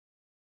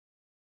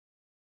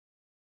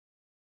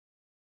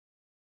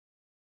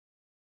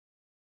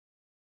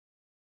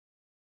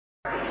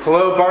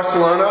Hello,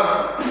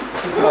 Barcelona.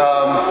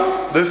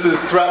 This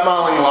is Threat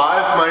Modeling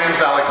Live. My name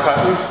is Alex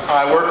Hutton.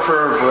 I work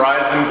for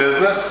Verizon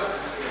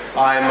Business.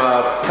 I'm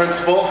a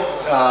principal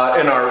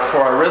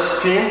for our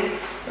risk team.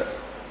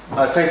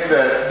 I think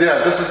that,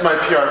 yeah, this is my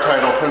PR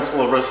title,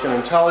 Principal of Risk and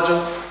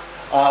Intelligence.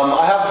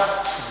 I have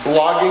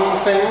blogging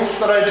things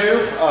that I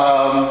do.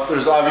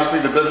 There's obviously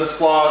the business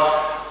blog.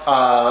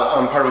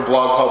 I'm part of a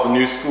blog called the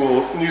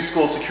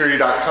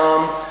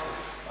newschoolsecurity.com.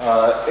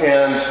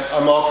 And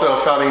I'm also a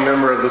founding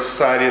member of the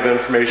Society of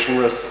Information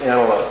Risk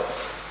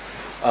Analysts.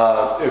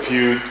 If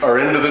you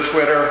are into the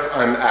Twitter,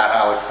 I'm at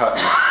Alex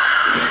Hutton.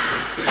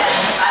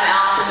 I'm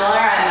Allison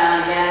Miller. I'm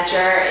a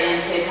manager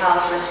in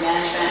PayPal's Risk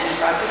Management and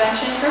Fraud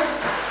Prevention Group,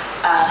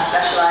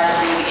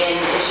 specializing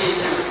in issues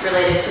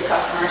related to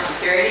customer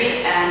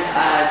security and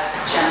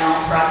general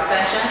fraud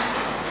prevention.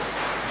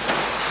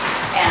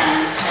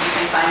 And you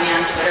can find me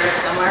on Twitter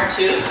somewhere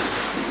too,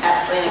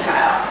 at Selena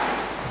Kyle.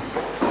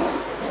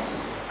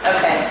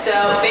 Okay, so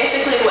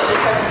basically what this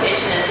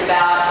presentation is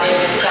about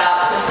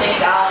some things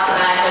Alex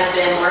and I have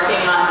been working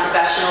on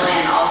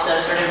professionally and also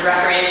sort of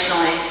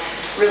recreationally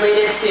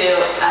related to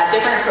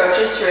different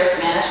approaches to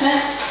risk management,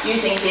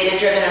 using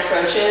data-driven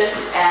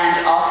approaches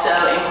and also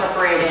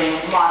incorporating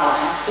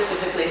modeling,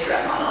 specifically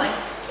threat modeling.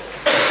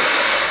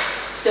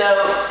 So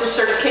to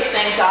sort of kick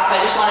things off,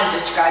 I just want to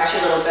describe to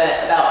you a little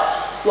bit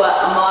about what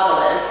a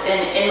model is.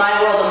 In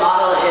my world, a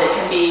model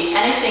can be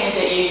anything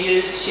that you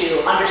use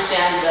to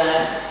understand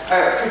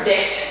or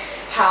predict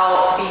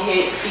how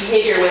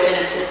behavior within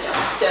a system.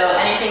 So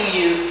anything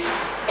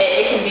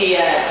it can be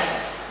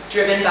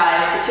driven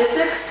by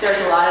statistics.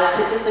 There's a lot of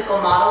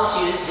statistical models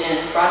used in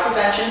fraud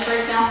prevention, for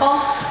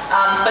example,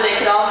 but it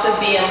could also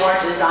be a more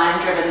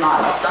design-driven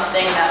model,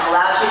 something that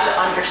allows you to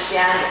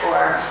understand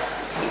or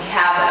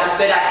have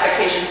good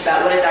expectations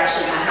about what is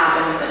actually going to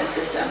happen within a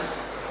system.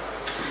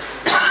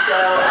 So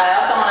I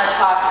also want to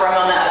talk for a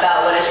moment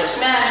about what is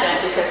risk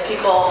management, because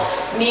people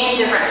mean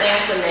different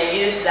things when they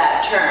use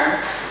that term.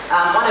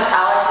 One of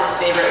Alex's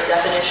favorite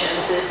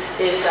definitions is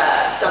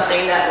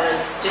something that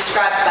was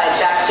described by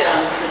Jack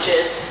Jones, which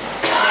is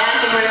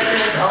managing risk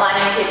means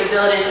aligning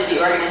capabilities of the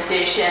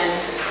organization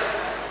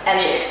and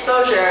the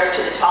exposure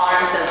to the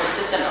tolerance of the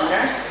system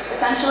owners,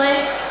 essentially,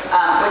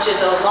 which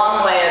is a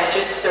long way of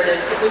just sort of,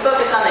 if we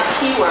focus on the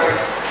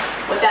keywords,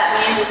 what that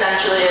means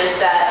essentially is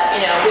that,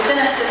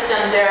 within a system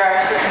there are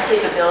certain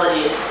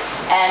capabilities,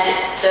 and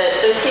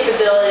those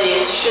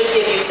capabilities should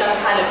give you some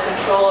kind of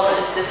control over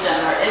the system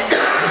or influence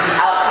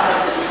the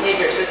outcome of the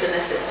behaviors within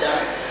the system,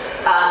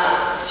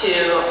 to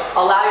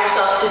allow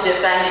yourself to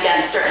defend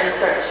against certain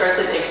sorts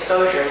of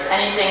exposures.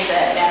 Anything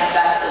that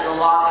manifests as a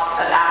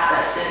loss of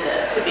assets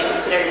could be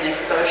considered an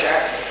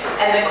exposure.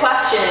 And the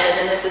question is,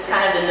 and this is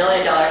kind of the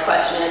million-dollar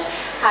question, is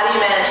how do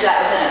you manage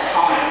that within a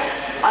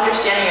tolerance?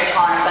 Understanding your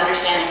tolerance,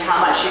 understanding how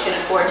much you can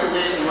afford to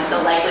lose and what the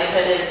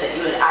likelihood is that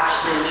you would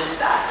actually lose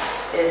that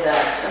is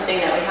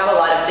something that we have a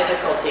lot of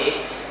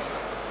difficulty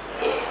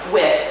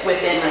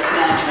within risk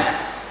management.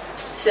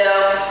 So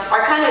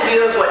our kind of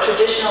view of what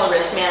traditional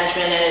risk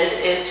management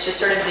is just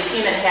sort of the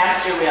human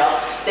hamster wheel,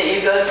 that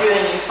you go through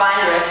and you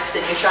find risks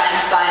and you try and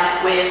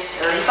find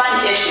ways, or you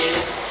find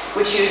issues,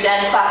 which you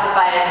then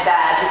classify as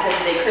bad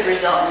because they could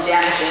result in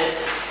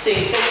damages. So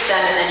you fix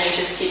them and then you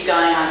just keep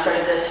going on sort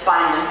of this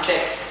find and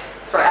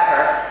fix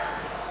forever.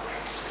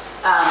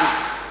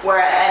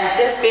 And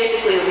this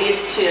basically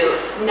leads to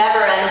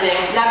never-ending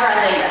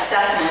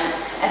assessment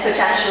and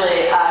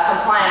potentially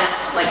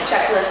compliance, like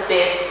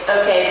checklist-based.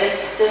 Okay,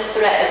 this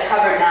threat is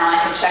covered now. I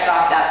can check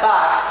off that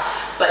box.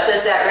 But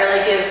does that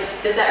really give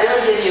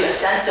you a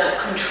sense of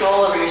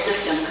control over your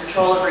system,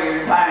 control over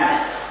your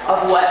environment,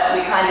 of what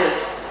we kind of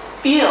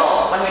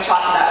feel when we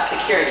talk about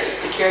security?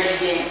 Security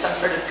being some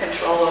sort of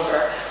control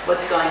over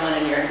what's going on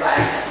in your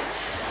environment.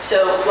 So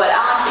what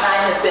Alex and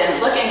I have been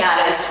looking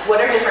at is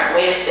what are different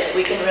ways that we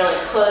can really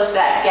close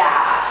that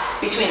gap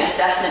between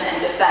assessment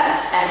and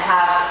defense, and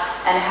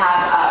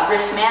have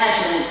risk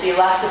management be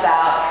less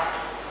about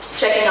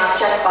checking off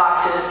check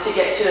boxes to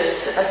get to a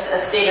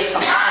state of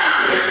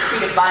compliance that is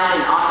predefined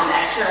and often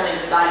externally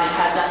defined and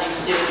has nothing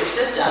to do with your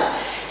system,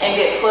 and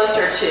get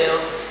closer to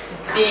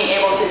being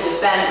able to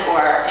defend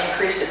or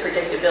increase the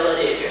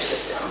predictability of your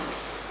system.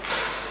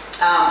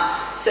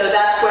 So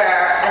that's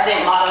where I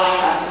think modeling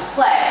comes into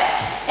play.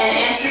 And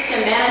in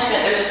system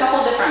management, there's a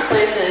couple different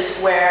places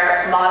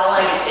where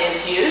modeling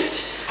is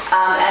used.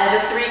 And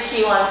the three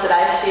key ones that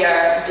I see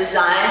are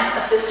design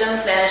of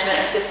systems, management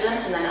of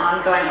systems, and then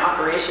ongoing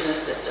operation of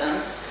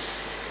systems.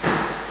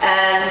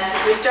 And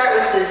if we start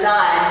with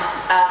design,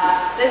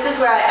 this is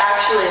where I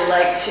actually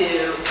like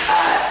to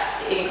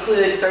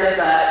include sort of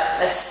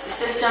a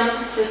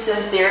system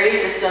theory,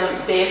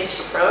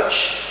 system-based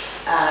approach.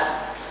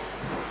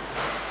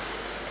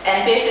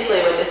 And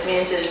basically what this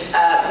means is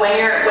when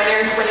you're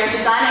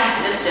designing a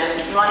system,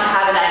 you want to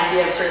have an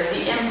idea of sort of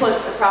the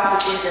inputs, the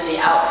processes, and the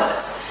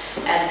outputs.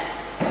 And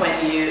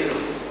when you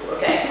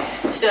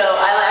So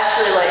I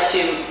actually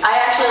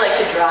like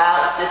to draw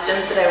out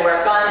systems that I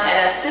work on,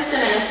 and a system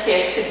in this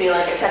case could be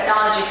like a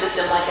technology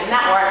system like a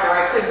network, or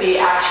it could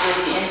be actually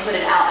the input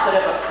and output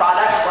of a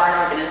product or an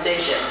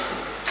organization.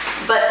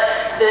 But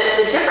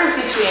the difference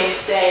between,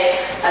 say,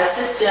 a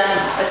system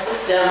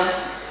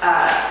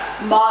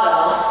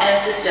model and a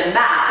system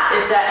map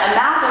is that a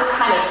map is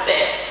kind of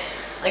fixed.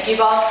 Like,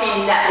 you've all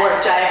seen network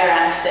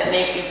diagrams that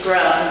make you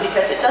groan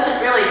because it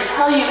doesn't really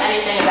tell you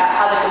anything about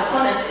how the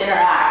components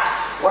interact,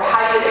 or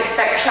how you would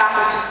expect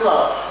traffic to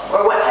flow,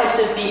 or what types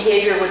of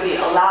behavior would be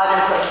allowed and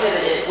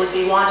prohibited, would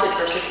be wanted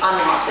versus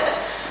unwanted.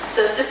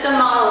 So system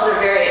models are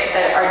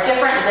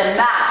different than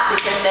maps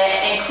because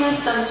they include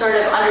some sort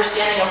of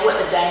understanding of what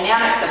the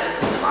dynamics of the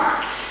system are.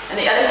 And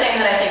the other thing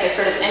that I think is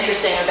sort of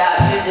interesting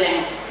about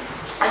using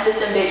a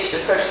system-based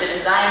approach to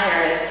design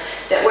here is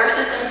that where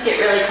systems get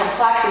really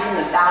complex is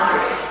in the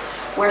boundaries,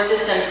 where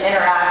systems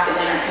interact and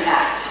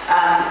interconnect.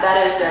 That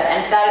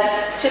is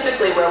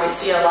typically where we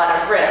see a lot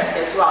of risk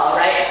as well,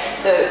 right?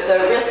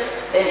 The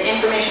risk in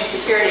information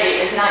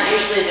security is not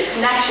usually the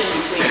connection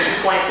between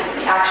 2 points, it's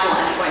the actual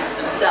endpoints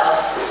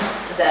themselves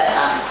that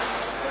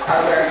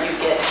are where you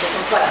get the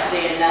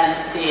complexity and then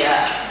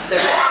the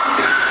risk.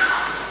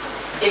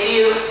 If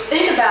you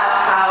think about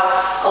how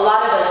a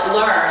lot of us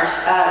learned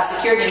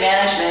security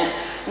management,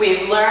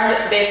 we've learned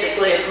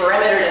basically a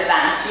perimeter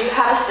defense. You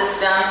have a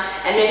system,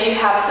 and maybe you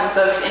have some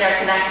folks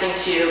interconnecting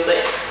to you, but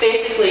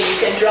basically you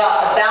can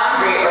draw a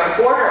boundary or a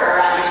border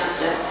around your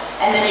system,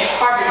 and then you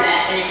harden it,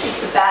 and you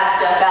keep the bad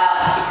stuff out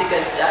and keep the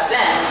good stuff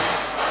in.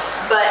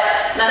 But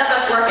none of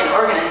us work in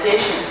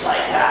organizations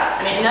like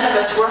that. I mean, none of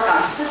us work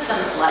on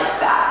systems like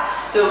that.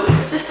 The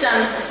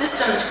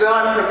systems grow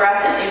and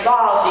progress and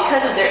evolve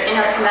because of their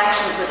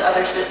interconnections with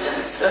other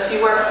systems. So if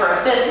you work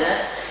for a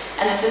business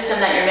and the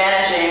system that you're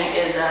managing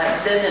is a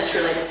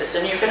business-related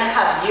system, you're going to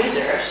have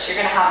users, you're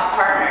going to have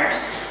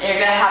partners, and you're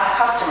going to have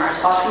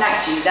customers all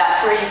connect to you.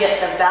 That's where you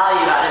get the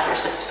value out of your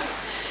system.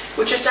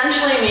 Which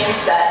essentially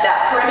means that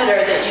that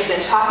perimeter that you've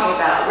been talking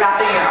about,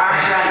 wrapping your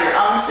arms around your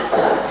own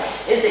system,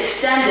 is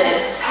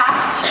extended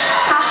past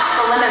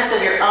the limits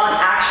of your own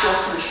actual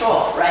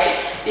control,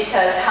 right?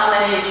 Because how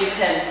many of you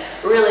can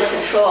really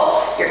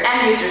control your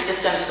end user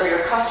systems or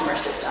your customer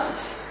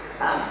systems?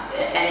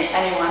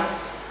 Anyone?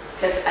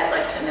 Because I'd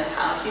like to know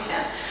how you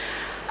can.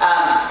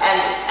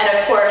 And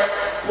of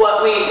course,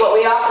 what we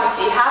often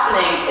see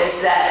happening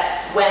is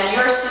that when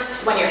your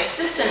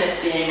system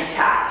is being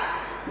attacked,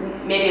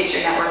 maybe it's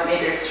your network,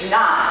 maybe it's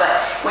not,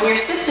 but when your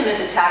system is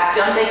attacked,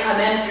 don't they come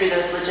in through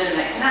those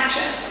legitimate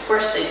connections? Of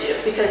course they do,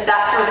 because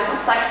that's where the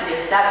complexity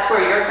is. That's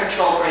where your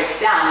control breaks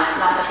down. It's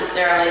not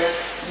necessarily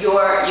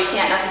you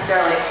can't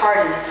necessarily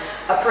harden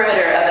a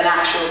perimeter of an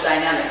actual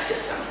dynamic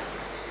system.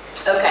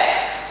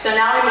 Okay, so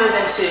now we move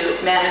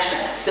into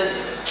management. So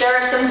there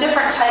are some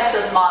different types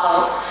of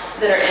models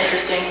that are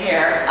interesting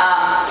here. And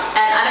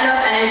I don't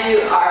know if any of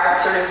you are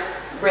sort of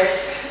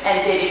risk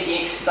and data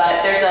geeks,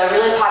 but there's a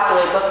really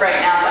popular book right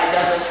now by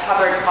Douglas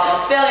Hubbard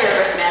called The Failure of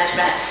Risk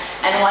Management,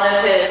 and one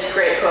of his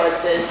great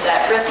quotes is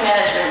that risk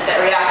management that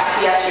reacts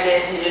to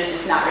yesterday's news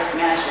is not risk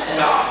management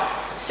at all.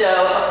 So,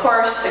 of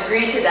course,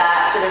 agree to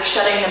that, sort of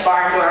shutting the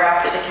barn door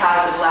after the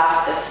cows have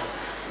left.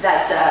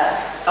 That's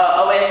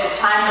a waste of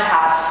time,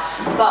 perhaps,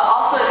 but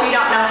also if you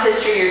don't know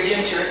history, you're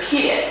doomed to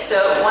repeat it. So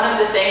one of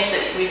the things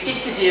that we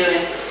seek to do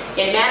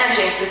in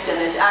managing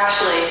system is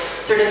actually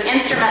sort of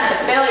instrument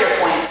the failure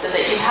points so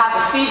that you have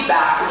a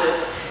feedback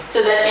loop so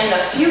that in the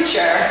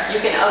future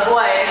you can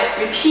avoid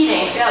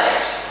repeating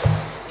failures.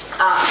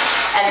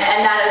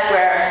 And that is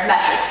where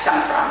metrics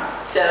come from.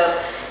 So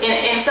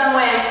in some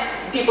ways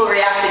people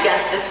react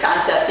against this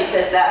concept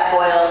because that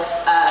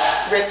boils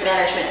risk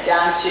management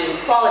down to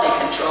quality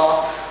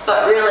control,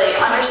 but really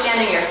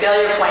understanding your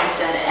failure points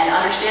and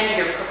understanding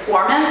your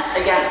performance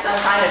against some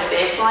kind of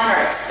baseline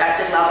or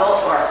expected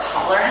level or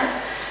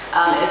tolerance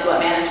is what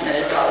management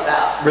is all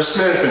about. Risk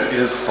management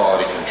is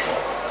quality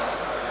control.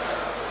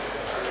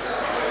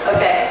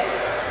 Okay,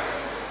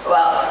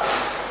 well.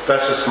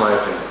 That's just my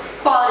opinion.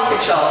 Quality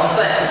control,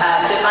 but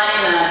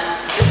defining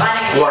the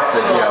actual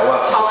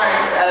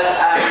tolerance of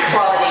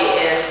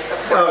quality is, of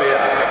course,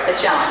 a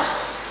challenge.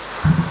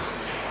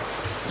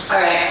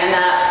 All right, and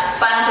the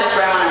final place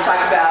where I want to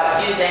talk about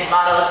using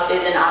models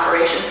is in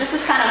operations. This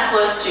is kind of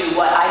close to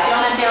what I do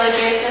on a daily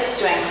basis,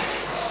 doing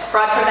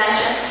fraud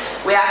prevention.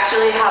 We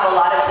actually have a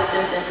lot of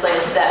systems in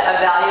place that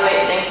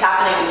evaluate things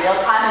happening in real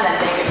time and then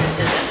make a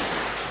decision.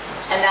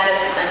 And that is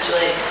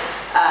essentially,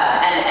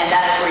 and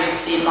that is where you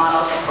see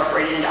models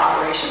incorporated into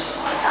operations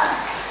a lot of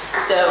times.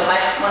 So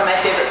one of my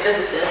favorite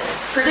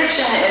physicists,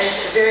 prediction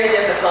is very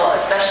difficult,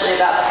 especially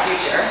about the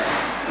future,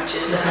 which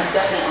is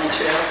definitely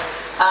true.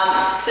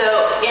 So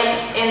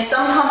in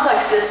some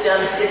complex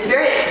systems, it's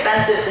very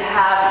expensive to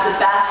have the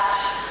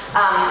best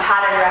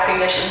pattern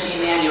recognition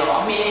be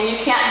manual, meaning you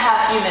can't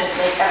have humans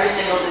make every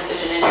single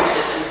decision in your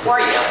system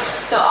for you.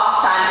 So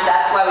oftentimes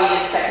that's why we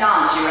use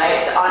technology, right,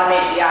 to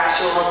automate the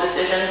actual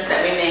decisions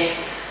that we make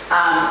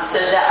so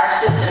that our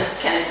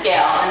systems can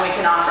scale and we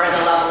can offer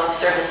the level of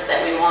service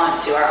that we want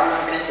to our own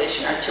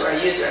organization or to our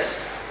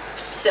users.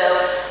 So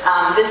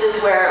this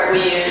is where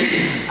we use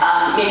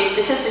maybe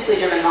statistically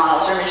driven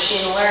models or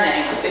machine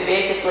learning,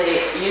 basically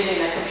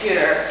using the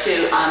computer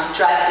to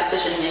drive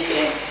decision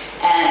making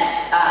and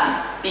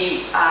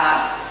be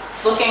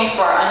looking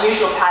for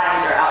unusual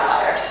patterns or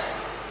outliers.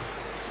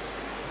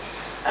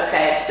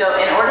 Okay, so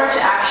in order to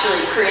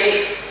actually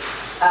create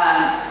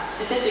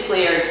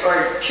statistically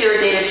or pure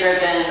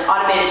data-driven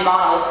automated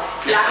models,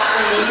 you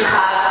actually need to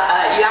have,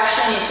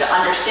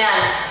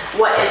 understand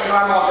what is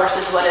normal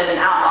versus what is an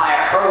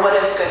outlier, or what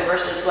is good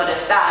versus what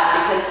is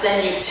bad, because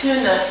then you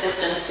tune those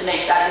systems to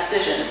make that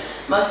decision.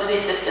 Most of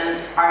these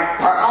systems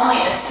are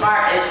only as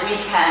smart as we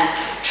can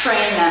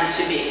train them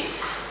to be.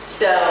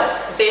 So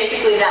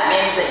basically that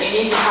means that you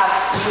need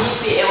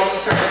to be able to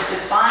sort of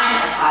define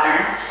a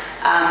pattern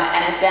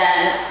and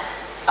then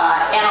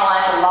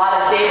analyze a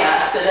lot of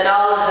data so that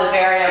all of the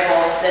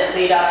variables that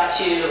lead up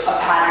to a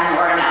pattern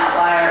or an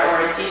outlier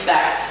or a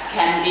defect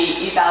can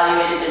be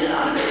evaluated in an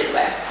automated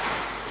way.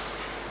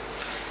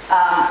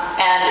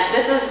 And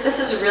this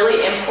is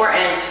really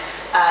important,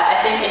 I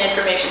think, in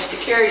information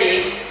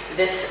security,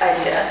 this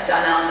idea,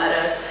 Donnell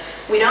Meadows.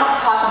 We don't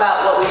talk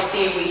about what we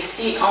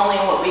see only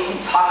what we can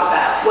talk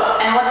about.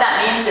 And what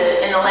that means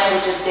in the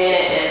language of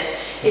data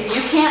is, if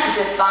you can't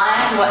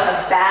define what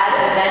a bad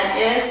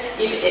event is,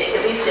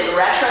 at least in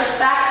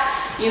retrospect,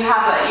 you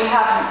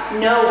have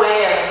no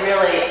way of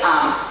really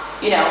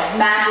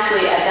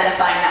magically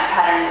identifying that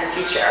pattern in the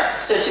future.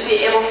 So to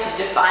be able to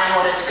define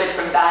what is good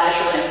from bad is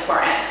really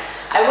important.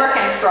 I work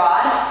in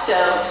fraud, so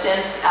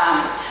since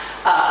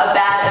a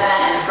bad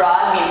event in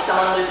fraud means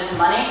someone loses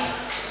money,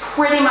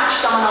 pretty much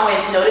someone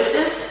always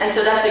notices, and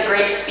so that's a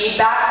great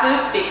feedback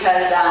loop,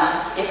 because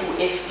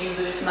if you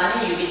lose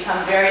money, you become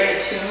very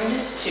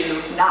attuned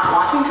to not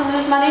wanting to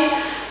lose money.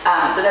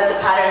 So that's a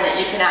pattern that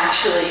you can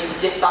actually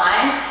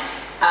define.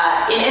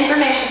 In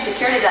information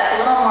security, that's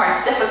a little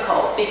more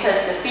difficult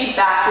because the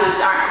feedback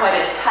loops aren't quite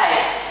as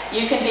tight.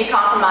 You can be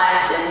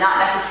compromised and not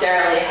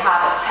necessarily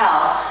have a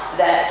tell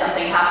that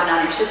something happened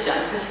on your system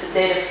because the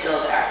data's still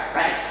there,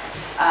 right?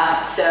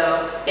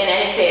 So in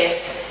any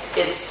case,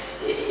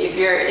 if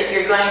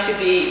you're going to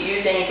be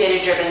using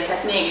data-driven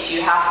techniques,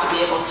 you have to be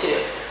able to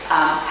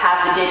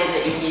have the data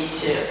that you need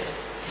to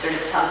sort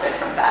of tell good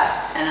from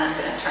bad. And I'm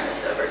going to turn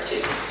this over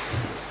to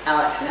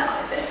Alex now,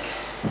 I think.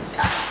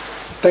 Yeah.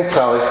 Thanks,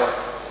 Allie.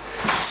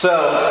 So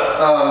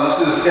this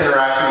is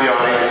interactive with the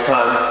audience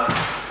time.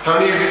 How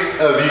many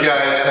of you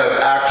guys have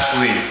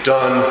actually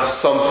done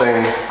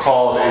something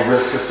called a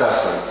risk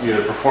assessment?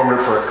 Either performed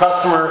it for a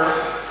customer,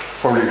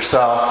 performed it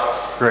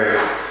yourself?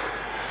 Great.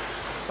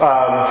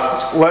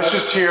 Let's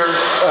just hear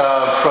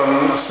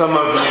from some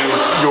of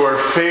you your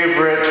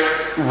favorite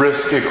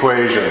risk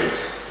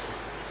equations.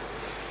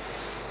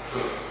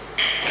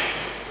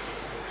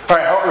 All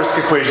right, what risk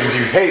equations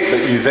you hate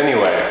but use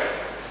anyway?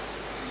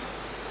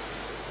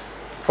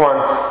 Come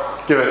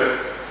on, give it.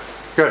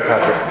 Go ahead,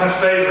 Patrick. My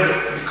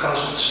favorite,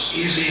 because it's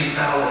easy and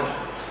valid,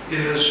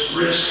 is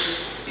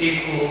risk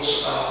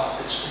equals,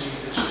 it's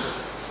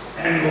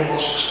the annual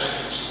loss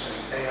expectancy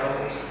thing,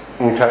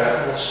 ALE. Okay.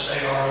 Equals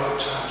ARO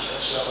times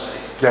SLA.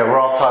 Yeah, we're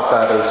all taught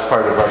that as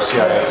part of our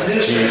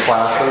CISSP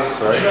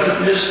classes, right? Did you know that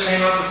NIST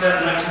came up with that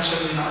in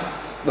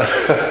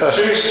 1979?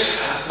 Seriously?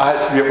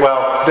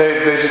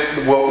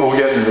 We'll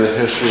get into the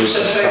history of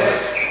this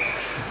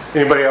stuff.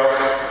 Anybody else?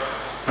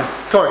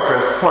 Come on,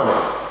 Chris. Come on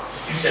in.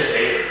 You said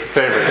favorite.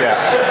 Favorite,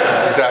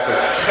 yeah, exactly.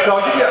 So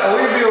I'll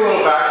give you a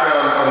little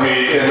background on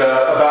me. In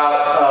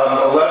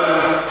about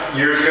 11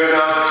 years ago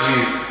now,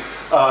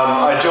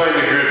 I joined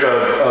a group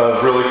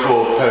of really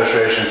cool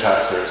penetration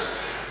testers.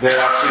 They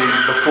actually,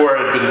 before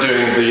I'd been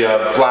doing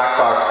the black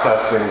box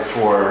testing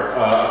for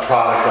a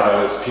product that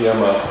I was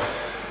PM of,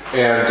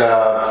 and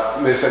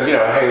they said,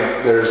 hey,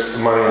 there's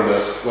some money in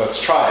this,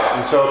 let's try it.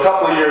 And so a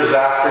couple of years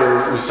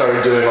after we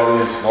started doing all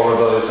these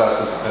vulnerability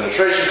assessments and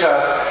penetration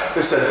tests,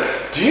 they said,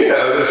 do you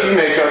know that if you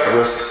make up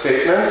risk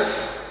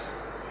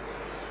statements,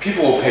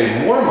 people will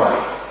pay more money,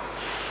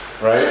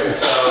 right? And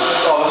so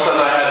all of a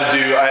sudden I had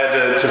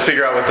to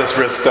figure out what this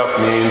risk stuff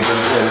means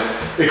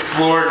and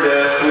explore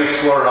NIST and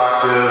explore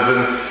Octave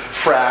and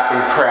FRAP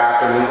and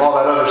CRAP and all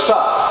that other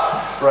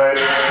stuff, right?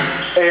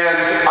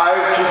 And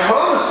I can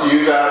promise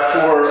you that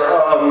for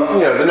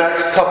the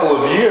next couple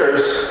of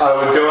years, I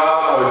would go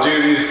out, I would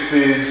do these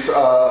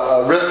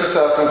risk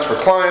assessments for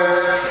clients,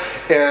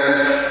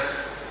 and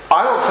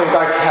I don't think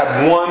I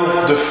had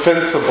one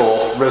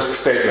defensible risk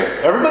statement.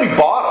 Everybody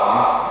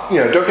bought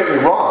them, don't get me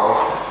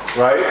wrong,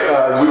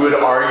 right? We would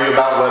argue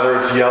about whether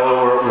it's yellow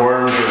or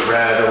orange or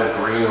red or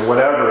green or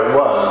whatever it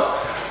was,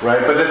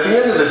 right? But at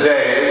the end of the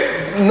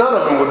day, none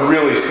of them would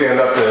really stand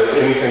up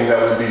to anything that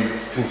would be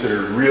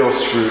considered real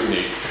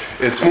scrutiny.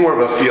 It's more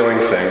of a feeling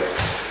thing.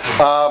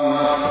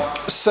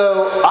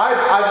 So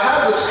I've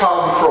had this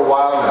problem for a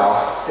while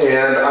now,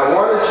 and I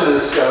wanted to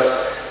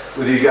discuss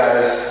with you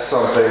guys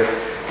something.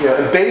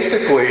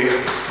 Basically,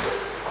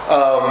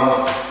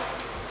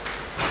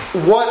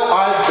 what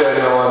I've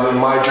been on in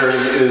my journey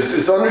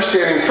is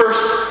understanding,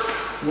 first,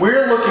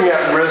 we're looking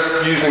at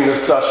risk using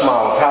this Dutch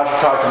model.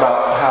 Patrick talked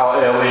about about how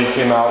ALE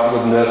came out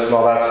with this and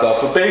all that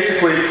stuff. But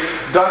basically,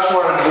 Dutch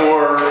wanted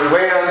more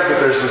land, but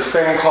there's this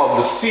thing called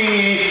the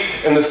sea,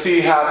 and the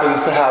sea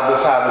happens to have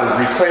this habit of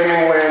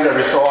reclaiming land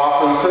every so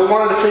often. So they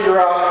wanted to figure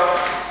out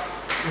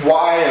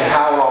why and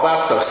how and all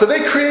that stuff. So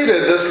they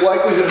created this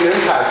likelihood and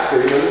impact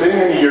statement many,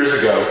 many years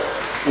ago.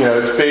 You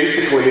know, it's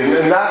basically,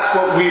 and that's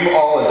what we've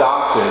all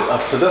adopted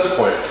up to this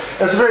point.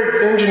 And it's a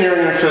very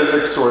engineering and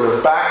physics sort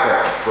of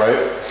background,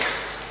 right?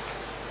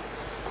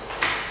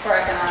 Or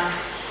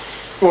economics.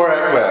 Or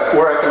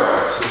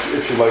economics,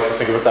 if you'd like to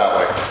think of it that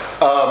way.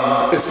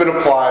 It's been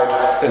applied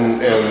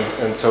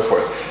and so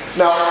forth.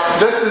 Now,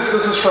 this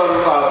is from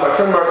my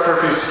friend Mark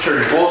Murphy's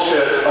Security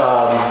Bullshit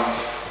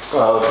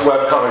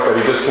webcomic that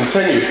he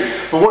discontinued.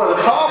 But one of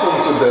the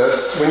problems with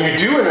this, when you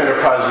do an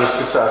enterprise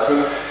risk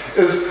assessment,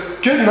 is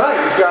good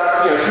night. You've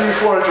got 300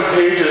 or 400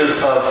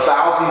 pages of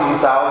thousands and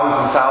thousands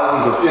and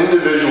thousands of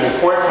individual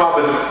point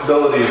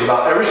probabilities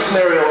about every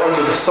scenario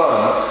under the sun,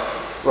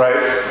 right?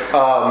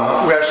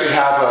 We actually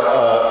have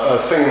a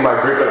thing in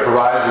my group at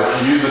Verizon.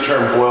 If you use the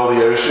term boil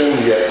the ocean,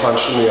 you get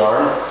punched in the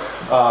arm.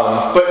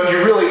 But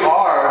you really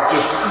are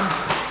just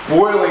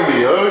boiling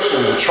the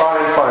ocean to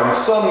try and find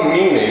some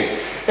meaning.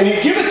 And you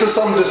give it to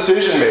some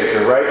decision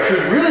maker, right, who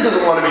really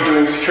doesn't want to be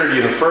doing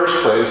security in the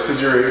first place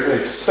because you're an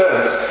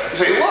expense. You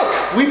say,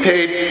 look, we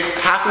paid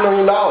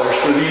 $500,000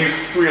 for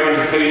these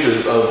 300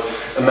 pages of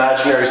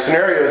imaginary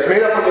scenarios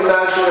made up of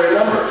imaginary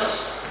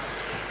numbers.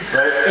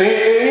 Right?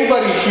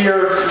 Anybody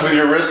here with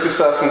your risk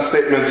assessment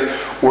statements,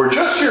 or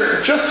just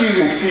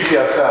using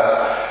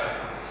CVSS,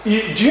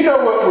 do you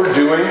know what we're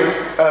doing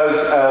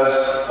as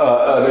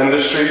an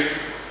industry?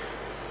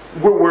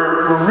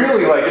 We're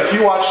really like, if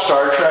you watch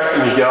Star Trek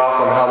and you get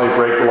off on how they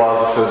break the laws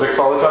of physics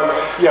all the time,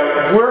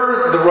 yeah,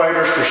 we're the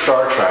writers for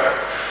Star Trek.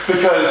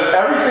 Because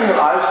everything that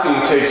I've seen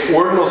takes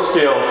ordinal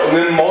scales and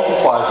then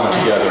multiplies them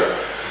together.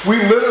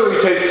 We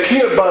literally take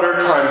peanut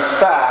butter times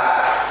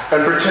fast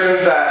and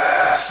pretend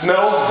that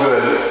smells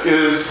good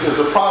is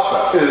a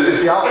process,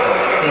 is the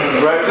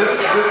outcome, right?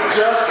 This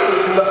just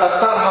is,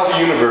 that's not how the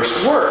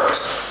universe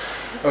works,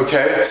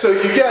 okay? So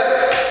you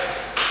get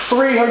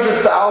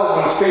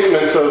 300,000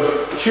 statements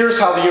of, here's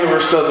how the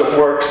universe doesn't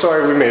work,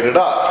 sorry we made it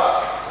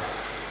up.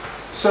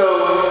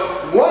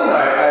 So one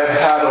night I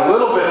had a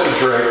little bit to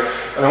drink,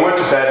 and I went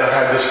to bed and I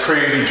had this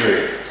crazy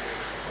dream.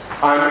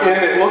 I'm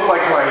in, it looked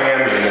like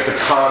Miami, and it's a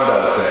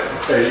condo thing,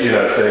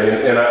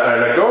 and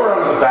I go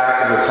around to the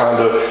back of the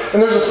condo,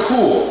 and there's a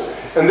pool.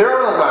 And there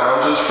on the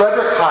lounge is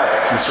Frederick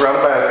Hayek. He's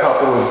surrounded by a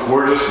couple of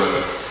gorgeous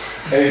women.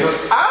 And he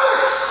says,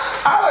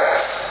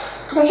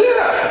 Alex, come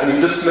here. And he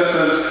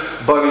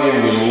dismisses Bunny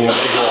and Mimi, and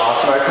they go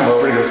off, and I come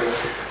over and he goes,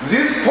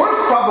 these point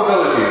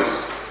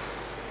probabilities.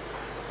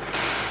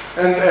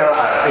 And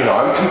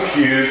I'm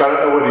confused, I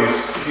don't know what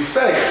he's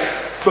saying.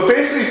 But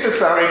basically he sits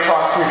down and he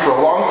talks to me for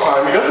a long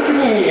time. He doesn't give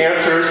me any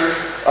answers.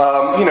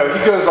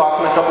 He goes off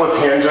on a couple of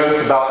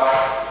tangents about,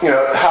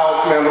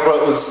 how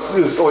Mandelbrot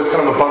is always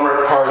kind of a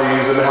bummer at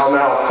parties, and how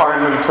now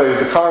Feynman plays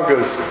the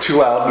congas too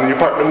loud in the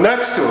apartment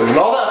next to him, and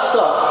all that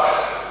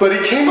stuff. But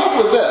he came up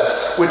with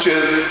this, which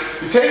is,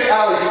 you take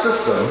Ali's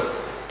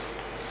system,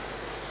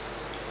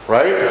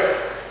 right?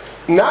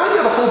 Now you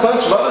have a whole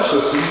bunch of other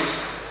systems.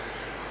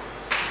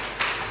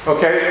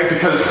 Okay,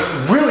 because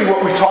really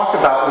what we talk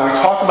about when we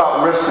talk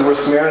about risk and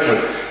risk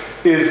management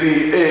is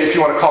if you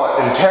want to call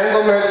it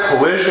entanglement,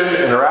 collision,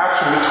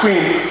 interaction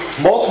between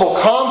multiple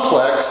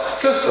complex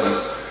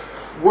systems.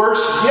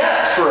 Worse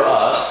yet for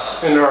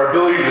us, in our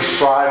ability to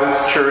strive and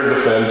secure and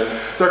defend,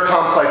 they're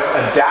complex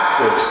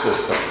adaptive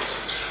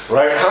systems.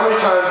 Right? How many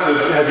times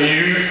have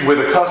you, with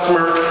a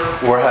customer,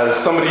 or has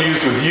somebody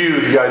used with you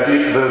the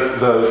idea,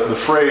 the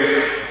phrase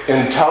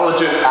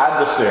intelligent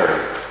adversary?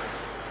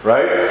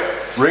 Right?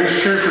 Rings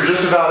true for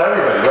just about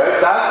everybody,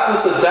 right?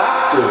 That's this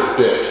adaptive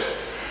bit,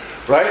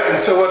 right? And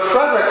so what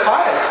Frederick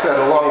Hayek said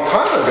a long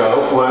time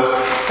ago was,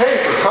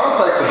 hey, for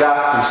complex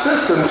adaptive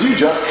systems, you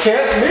just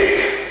can't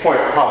make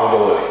point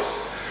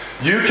probabilities.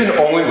 You can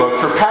only look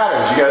for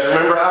patterns. You guys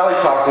remember Ali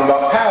talking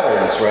about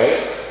patterns,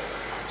 right?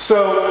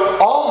 So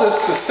all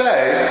this to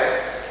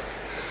say,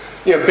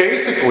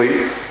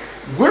 basically,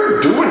 we're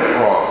doing it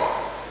wrong,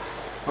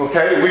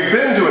 okay? We've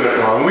been doing it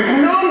wrong. We've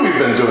known we've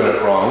been doing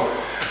it wrong.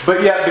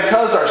 But yet,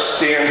 because our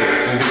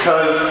standards, and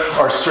because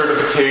our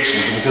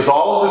certifications, and because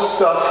all of this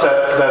stuff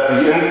that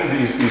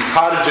these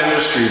cottage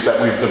industries that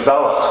we've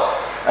developed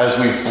as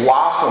we've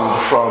blossomed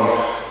from,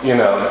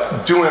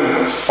 doing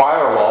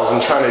firewalls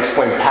and trying to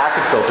explain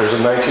packet filters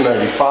in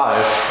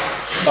 1995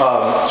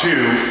 to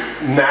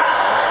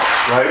now,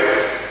 right?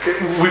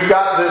 We've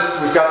got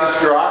this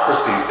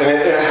bureaucracy, and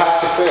it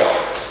has to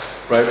fail.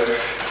 Right?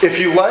 If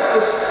you like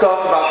this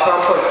stuff about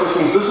complex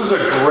systems, this is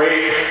a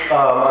great,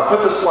 I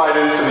put this slide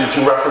in so that you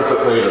can reference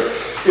it later.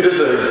 It is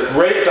a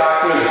great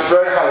document, it's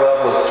very high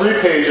level, it's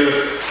 3 pages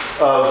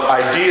of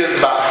ideas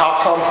about how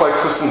complex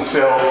systems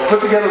fail,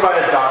 put together by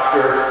a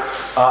doctor,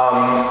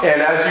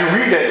 and as you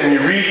read it, and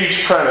you read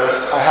each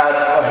premise, I had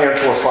a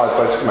handful of slides,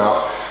 but I took them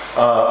out.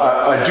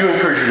 I do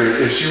encourage you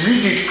to, if you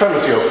read each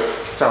premise, you go,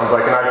 sounds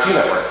like an IT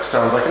network,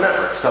 sounds like a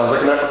network, sounds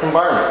like a network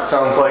environment,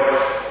 sounds like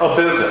a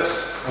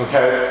business,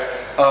 okay?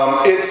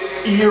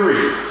 It's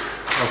eerie,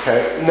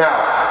 okay?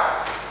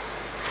 Now,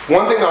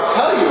 one thing I'll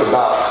tell you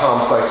about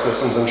complex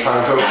systems and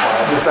trying to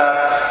apply it is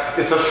that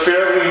it's a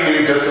fairly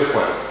new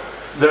discipline.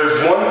 There's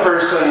one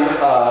person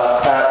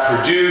at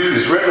Purdue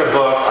who's written a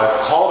book. I've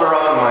called her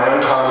up in my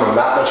own time. I'm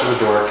that much of a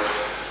dork.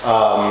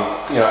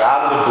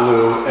 Out of the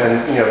blue,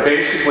 and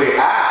basically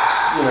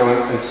asked,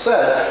 and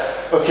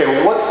said, okay,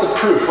 well, what's the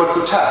proof? What's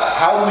the test?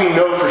 How do we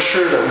know for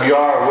sure that we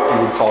are what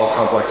you would call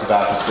complex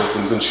adaptive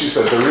systems? And she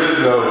said there is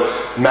no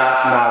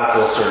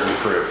mathematical certain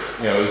proof.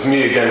 It was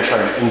me again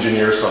trying to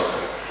engineer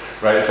something,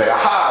 right? And say,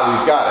 aha,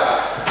 we've got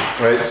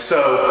it, right?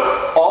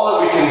 So all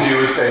that we can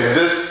do is say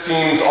this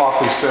seems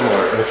awfully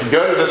similar, and if you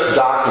go to this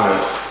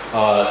document,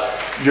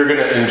 you're going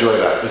to enjoy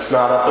that. It's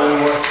not up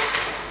anymore.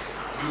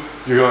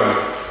 You're going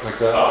like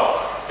that.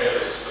 Oh,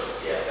 it was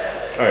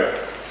bad. All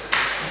right.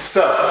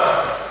 So,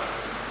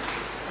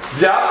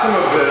 the outcome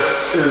of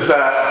this is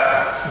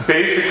that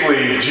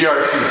basically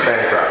GRC is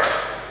bankrupt.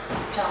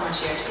 Tell them what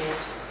GRC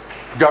is.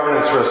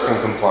 Governance, risk,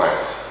 and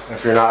compliance.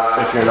 If you're not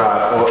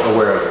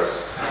aware of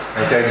this,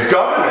 okay.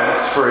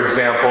 Governance, for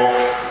example,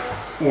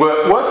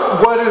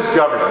 what is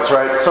governance,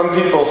 right? Some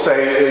people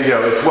say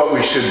it's what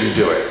we should be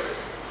doing.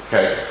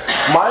 Okay.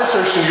 My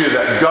assertion to you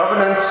that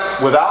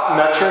governance without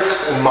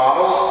metrics and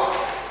models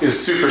is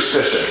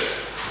superstition.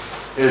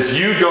 Is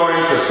you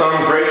going to some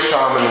great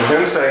shaman and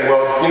him saying,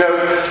 well,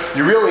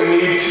 you really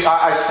need to,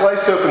 I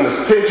sliced open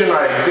this pigeon,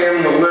 I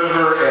examined the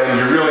liver, and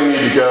you really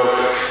need to go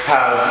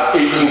have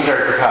 18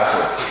 character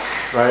passwords,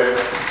 right?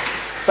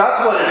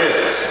 That's what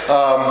it is.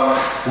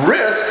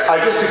 Risk,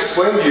 I just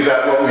explained to you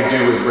that what we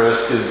do with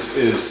risk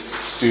is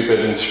stupid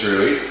and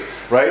screwy,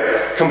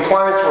 right?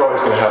 Compliance, we're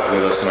always going to have to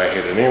do this, and I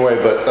hate it anyway,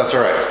 but that's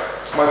all right.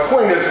 My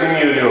point is we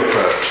need a new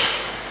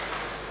approach,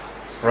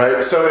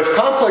 right? So if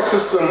complex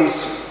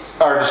systems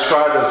are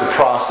described as a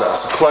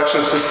process, a collection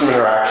of system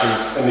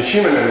interactions and the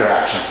human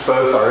interactions,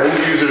 both our end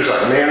users,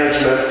 our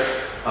management,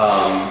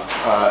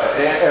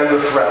 and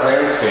the threat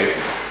landscape,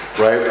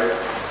 right?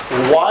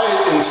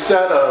 Why,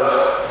 instead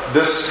of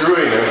this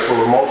screwiness where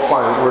we're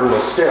multiplying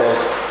ordinal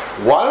scales,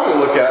 why don't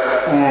we look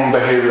at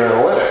behavior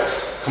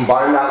analytics?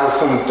 Combine that with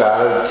some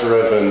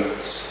data-driven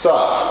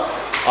stuff.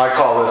 I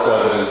call this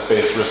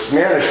evidence-based risk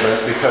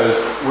management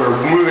because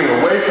we're moving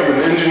away from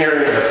an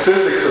engineering and a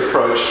physics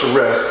approach to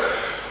risk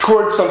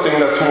towards something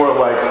that's more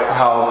like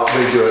how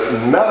they do it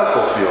in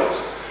medical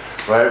fields,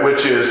 right?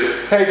 Which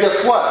is, hey,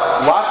 guess what?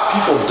 Lots of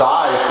people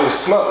die if they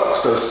smoke,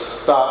 so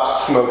stop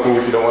smoking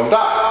if you don't want to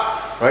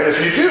die, right?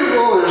 If you do,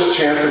 well, there's a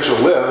chance that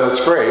you'll live,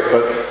 that's great,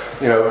 but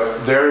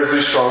there is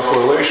a strong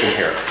correlation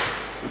here.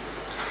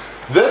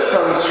 This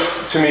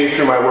comes to me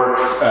through my work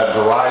at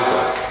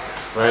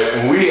Verizon, right?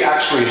 And we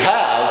actually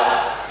have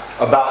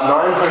about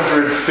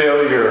 900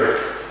 failure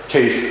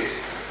cases.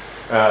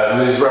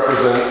 And these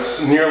represent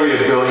nearly 1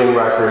 billion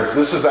records.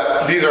 These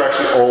are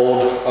actually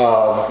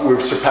old.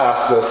 We've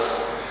surpassed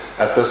this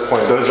at this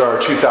point. Those are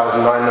our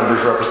 2009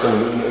 numbers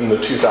represented in the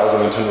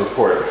 2010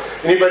 report.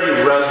 Anybody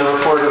read the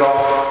report at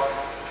all?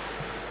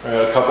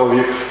 A couple of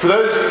you. For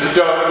those who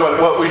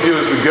don't, what we do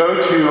is we go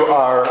to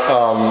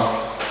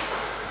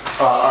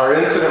our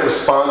incident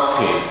response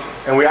team,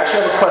 and we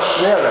actually have a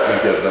questionnaire that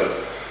we give them,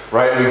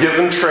 right? We give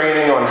them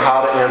training on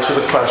how to answer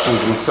the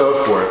questions and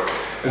so forth.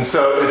 And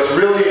so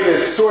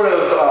it's sort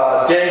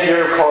of, Dan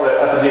Gare called it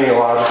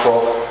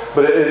epidemiological,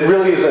 but it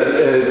really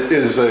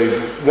is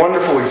a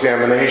wonderful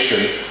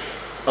examination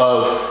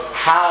of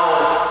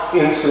how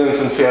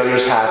incidents and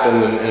failures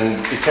happen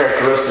and the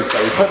characteristics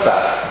that we put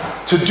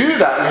that. To do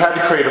that, we had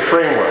to create a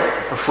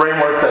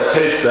framework that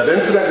takes that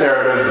incident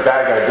narrative, the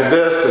bad guy did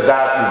this, did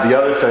that, did the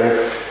other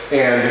thing,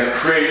 and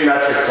create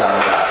metrics out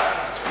of that.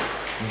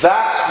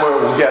 That's where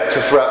we'll get to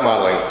threat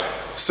modeling.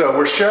 So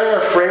we're sharing our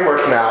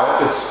framework now.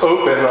 It's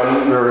open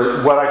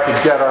under what I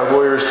could get our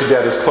lawyers to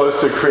get as close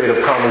to a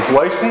Creative Commons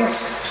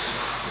license.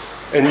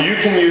 And you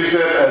can use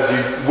it as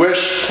you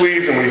wish,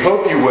 please, and we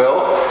hope you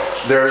will.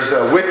 There's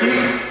a wiki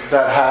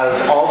that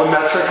has all the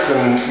metrics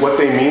and what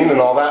they mean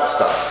and all that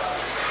stuff.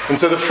 And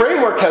so the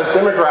framework has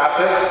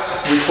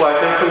demographics. We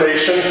collect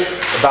information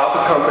about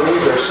the company,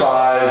 their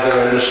size,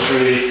 their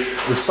industry,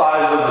 the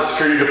size of the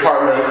security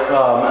department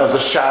as a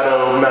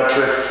shadow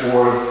metric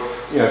for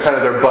kind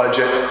of their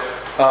budget.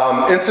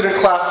 Incident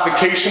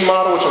classification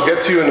model, which I'll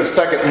get to in a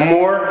second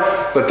more,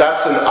 but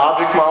that's an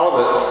object model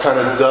that kind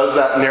of does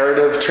that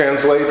narrative,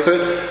 translates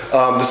it.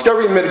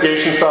 Discovery and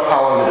mitigation stuff,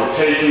 how long did it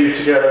take you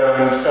to get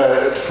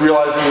owned,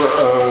 realize you were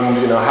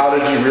owned, how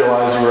did you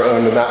realize you were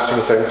owned, and that sort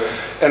of thing,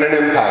 and an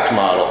impact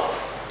model.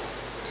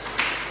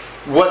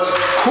 What's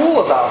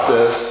cool about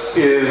this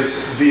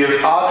is the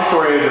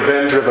object-oriented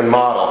event-driven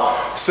model.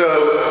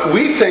 So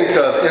we think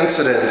of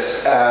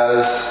incidents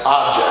as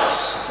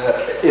objects,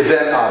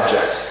 event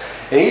objects.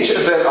 And each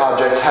event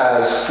object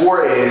has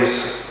 4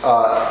 A's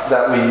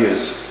that we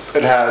use.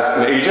 It has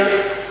an agent,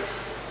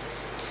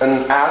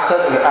 an asset,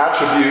 an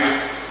attribute,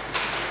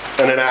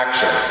 and an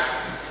action.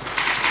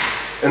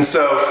 And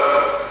so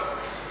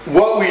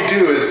what we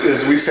do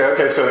is we say,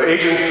 okay, so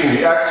agents can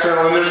be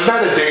external, and there's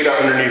metadata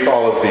underneath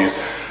all of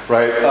these,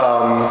 right?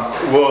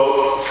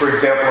 Well, for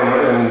example,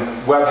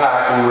 in web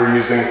hacking, we're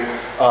using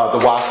the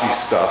WASI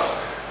stuff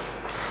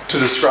to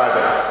describe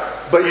it.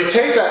 But you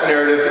take that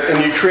narrative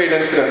and you create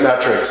incident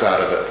metrics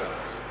out of it,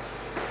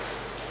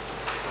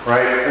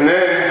 right? And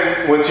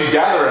then once you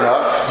gather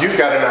enough, you've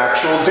got an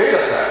actual data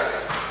set.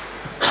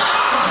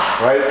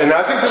 Right? And I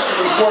think this is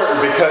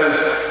important because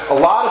a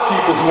lot of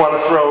people who want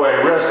to throw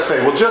away risk say,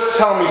 well, just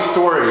tell me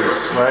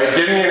stories, right?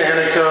 Give me an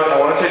anecdote. I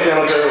want to take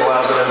anecdotal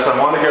evidence. I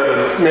want to go to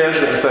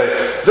management and say,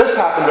 this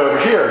happened over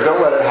here.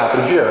 Don't let it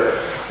happen here.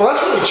 Well,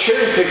 that's really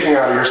cherry picking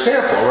out of your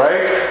sample,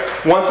 right?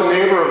 Once a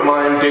neighbor of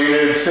mine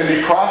dated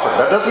Cindy Crawford.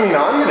 That doesn't mean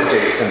I'm going to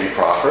date Cindy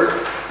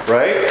Crawford,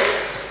 right?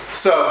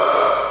 So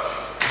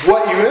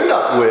what you end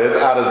up with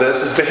out of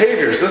this is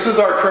behaviors. This is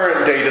our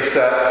current data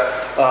set.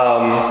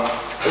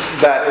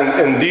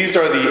 And these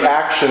are the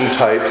action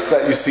types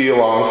that you see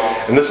along,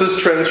 and this is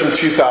trends from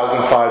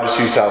 2005 to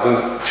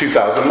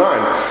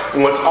 2009.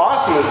 And what's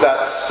awesome is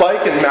that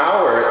spike in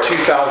malware at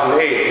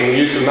 2008 in the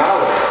use of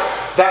malware,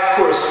 that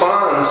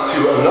corresponds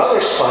to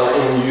another spike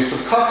in the use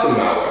of custom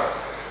malware.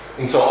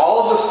 And so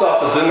all of this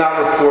stuff is in that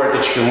report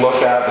that you can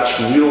look at, that you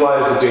can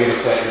utilize the data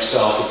set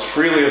yourself. It's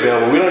freely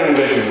available. We don't even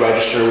make you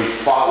register. We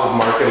fought with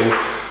marketing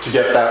to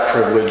get that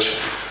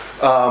privilege.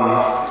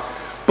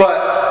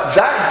 But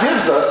that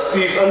gives us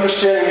these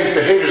understanding these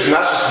behaviors, and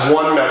that's just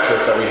one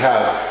metric that we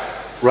have,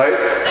 right?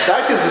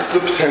 That gives us the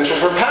potential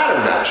for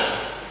pattern matching.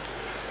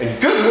 And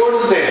good Lord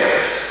of the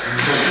dance,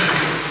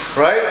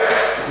 right?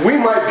 We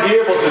might be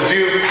able to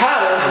do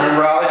patterns,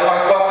 remember Ali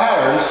talked about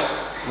patterns,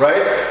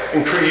 right?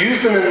 And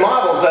use them in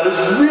models that is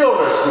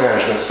real risk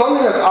management,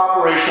 something that's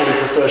operationally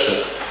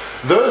proficient.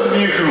 Those of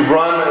you who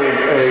run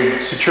a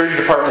security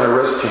department or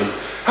risk team,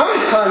 how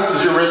many times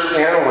does your risk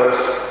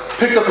analyst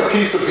picked up a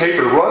piece of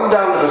paper, run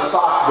down to the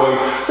SOC going,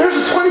 there's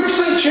a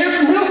 20% chance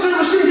the mail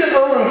server's going to get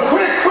owned,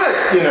 quick,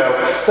 you know.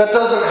 That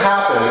doesn't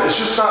happen. It's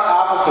just not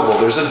applicable.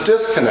 There's a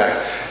disconnect.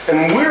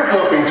 And we're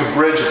hoping to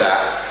bridge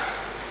that.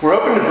 We're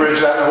hoping to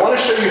bridge that, and I want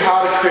to show you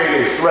how to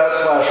create a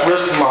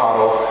threat/risk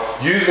model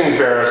using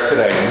Verus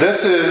today.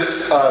 This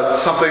is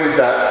something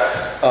that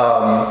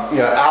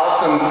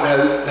Allison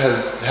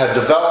had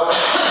developed,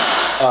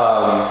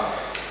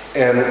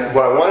 and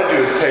what I want to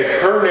do is take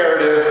her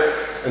narrative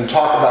and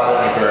talk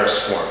about it in Verus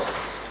form.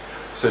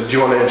 So do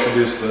you want to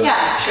introduce the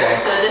Yeah, sure.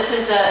 So this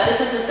is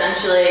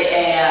essentially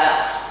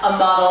a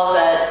model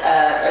that,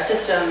 a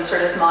system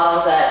sort of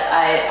model that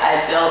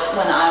I built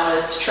when I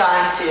was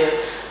trying to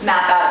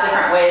map out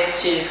different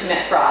ways to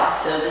commit fraud.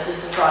 So this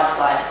is the fraud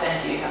slide. If any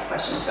of you have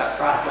questions about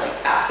fraud, like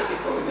ask it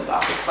before we move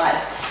off the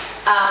slide.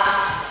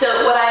 So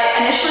what I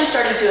initially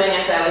started doing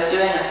is I was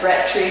doing a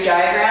threat tree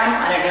diagram.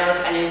 I don't know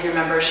if any of you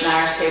remember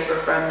Schneier's paper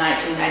from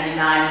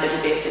 1999, but he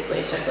basically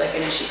took like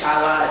an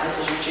Ishikawa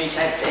decision tree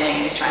type thing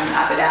and he's trying to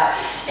map it out.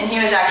 And he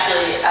was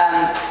actually,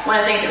 one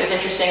of the things that was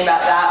interesting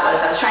about that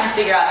was I was trying to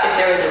figure out if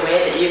there was a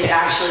way that you could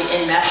actually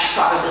enmesh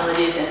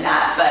probabilities in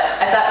that. But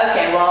I thought,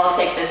 okay, well, I'll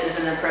take this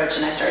as an approach,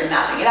 and I started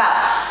mapping it out.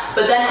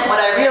 But then what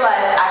I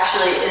realized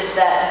actually is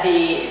that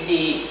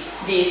the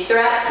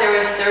threats, there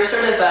was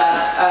sort of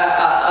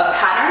a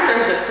pattern, there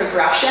was a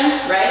progression,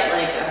 right?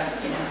 Like,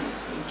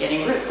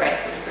 getting root, right?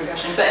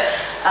 Progression. But,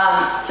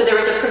 so there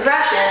was a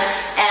progression,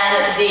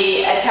 and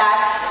the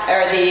attacks,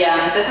 or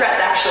the threats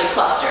actually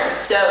clustered.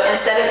 So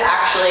instead of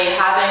actually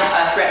having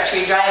a threat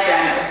tree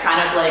diagram, it was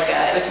kind of like,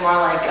 it was more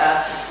like,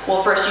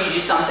 well, first you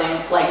do something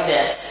like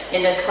this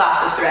in this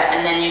class of threat,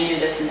 and then you do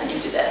this, and then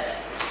you do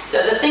this.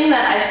 So the thing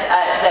that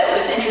that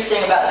was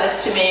interesting about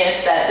this to me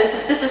is that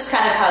this is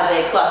kind of how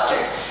they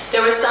clustered.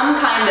 There was some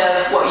kind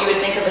of what you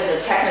would think of as a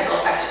technical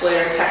exploit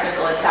or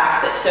technical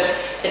attack that took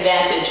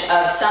advantage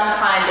of some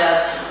kind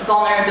of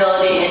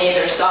vulnerability in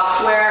either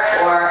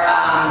software or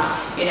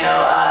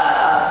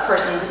a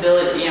person's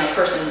ability,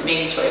 person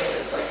making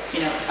choices, like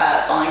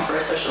falling for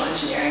a social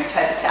engineering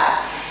type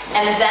attack.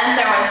 And then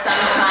there was some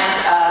kind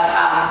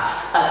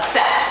of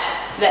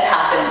theft that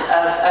happened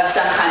of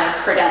some kind of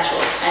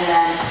credentials, and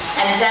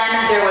then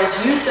there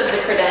was use of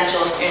the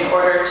credentials in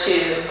order to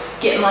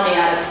get money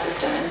out of the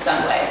system in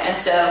some way. And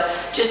so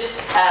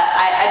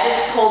I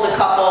just pulled a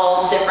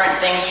couple different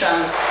things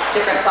from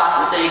different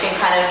classes so you can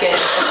kind of get a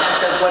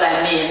sense of what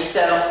I mean.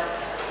 So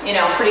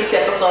pretty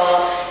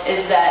typical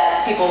is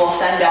that people will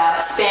send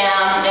out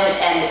spam,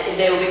 and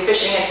they will be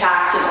phishing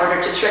attacks in order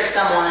to trick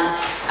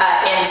someone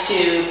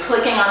into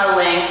clicking on a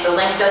link. The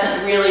link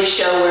doesn't really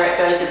show where it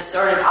goes. It's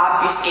sort of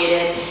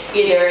obfuscated.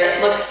 Either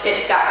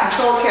it's got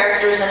control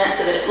characters in it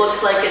so that it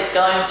looks like it's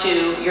going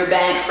to your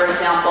bank, for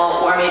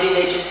example, or maybe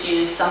they just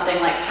used something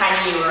like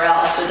tiny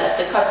URL so that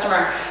the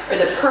customer or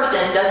the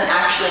person doesn't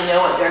actually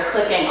know what they're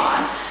clicking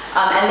on.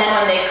 And then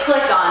when they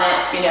click on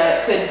it, you know,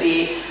 it could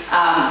be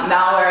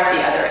malware at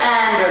the other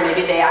end, or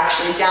maybe they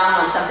actually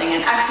download something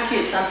and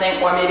execute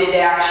something, or maybe they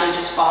actually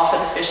just fall for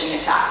the phishing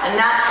attack. And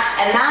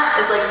that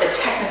is like the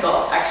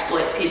technical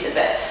exploit piece of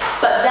it.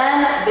 But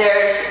then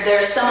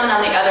there's someone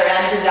on the other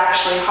end who's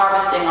actually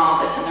harvesting all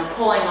of this, and they're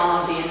pulling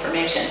all of the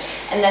information,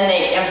 and then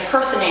they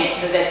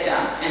impersonate the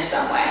victim in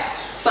some way.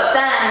 But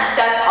then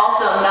that's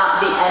also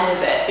not the end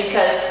of it,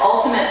 because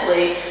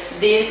ultimately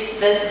this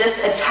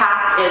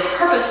attack is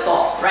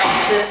purposeful,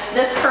 right?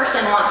 This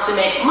person wants to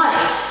make money.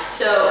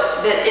 So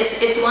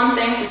it's one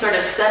thing to sort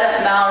of set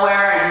up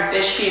malware and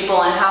phish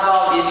people and have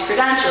all these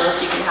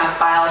credentials. You can have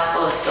files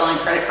full of stolen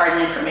credit card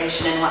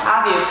information and what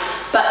have you.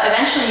 But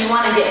eventually you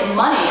want to get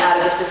money out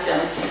of the system.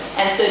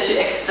 And so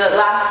the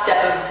last step,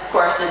 of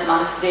course, is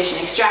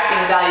monetization,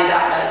 extracting value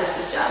back out of the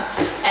system.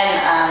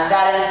 And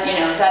that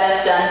is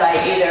done by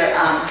either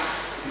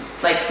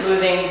like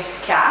moving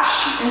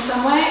cash in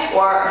some way,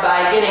 or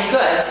by getting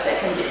goods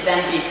that can then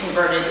be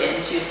converted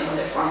into some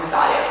other form of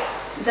value.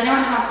 Does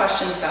anyone have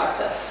questions about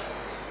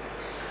this?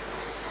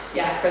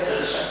 Yeah, Chris has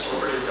a question. Does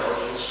corporate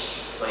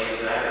intelligence play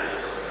into that, or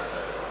is it something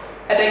outside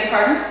of that? I beg your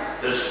pardon?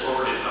 Does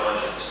corporate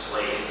intelligence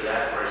play into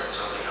that, or is it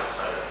something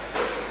outside of that?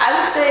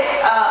 I would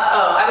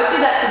say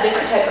that's a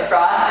different type of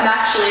fraud. I'm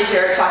actually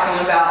here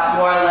talking about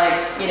more like,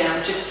 you know,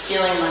 just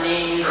stealing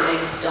money using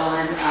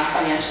stolen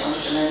financial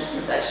instruments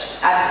and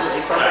such.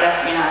 Absolutely, corporate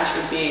espionage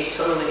would be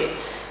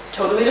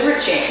totally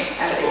different chain,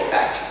 I would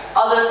expect.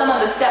 Although some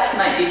of the steps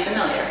might be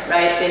familiar,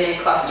 right? They may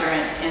cluster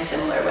in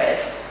similar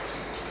ways.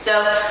 So,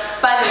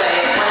 by the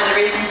way, one of the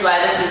reasons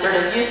why this is sort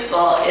of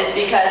useful is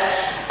because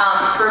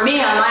for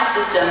me on my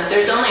system,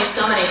 there's only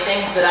so many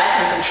things that I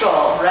can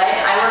control,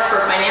 right? I work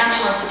for a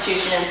financial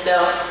institution, and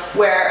so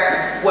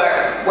where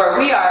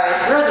we are is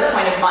we're the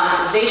point of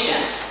monetization.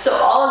 So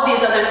all of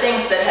these other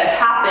things that have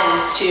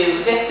happened to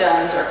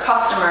victims or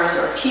customers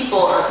or people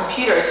or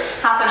computers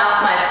happen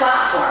off my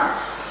platform.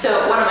 So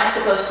what am I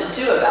supposed to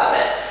do about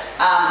it?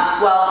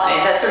 Well,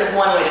 that's sort of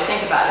one way to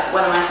think about it.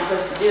 What am I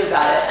supposed to do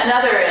about it?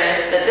 Another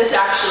is that this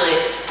actually,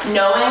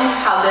 knowing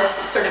how this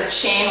sort of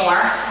chain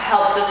works,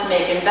 helps us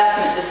make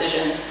investment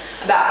decisions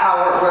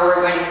about where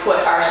we're going to put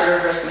our sort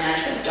of risk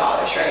management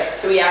dollars, right?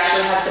 So we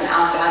actually have some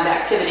outbound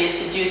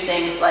activities to do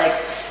things like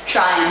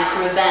try and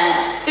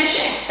prevent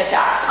phishing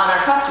attacks on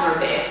our customer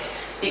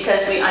base,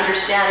 because we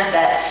understand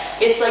that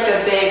it's like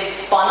a big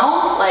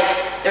funnel. Like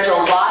there's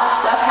a lot of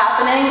stuff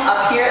happening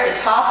up here at the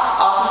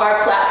top off of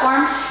our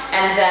platform,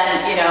 and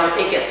then, you know,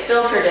 it gets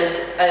filtered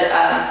as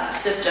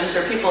systems,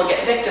 or people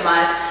get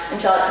victimized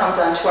until it comes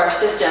onto our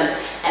system,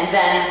 and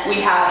then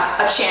we have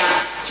a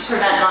chance to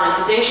prevent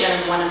monetization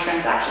when a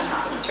transaction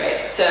happens,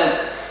 right? So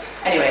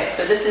anyway,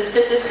 so this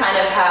is kind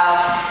of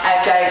how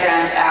I've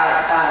diagrammed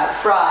out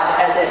fraud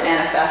as it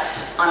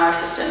manifests on our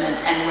system,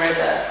 and where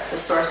the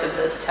source of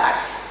those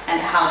attacks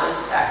and how those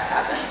attacks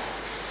happen.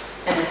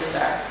 And this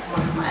is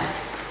one of my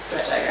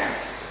threat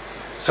diagrams.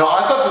 So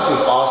I thought this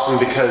was awesome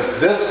because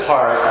this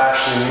part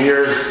actually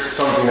mirrors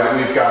something that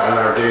we've got in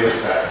our data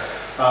set.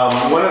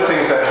 One of the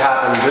things that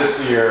happened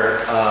this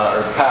year,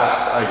 or the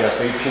past, I guess,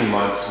 18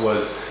 months,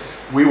 was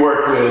we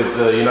worked with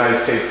the United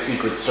States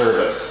Secret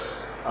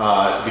Service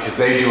because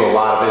they do a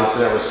lot of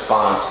incident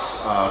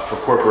response for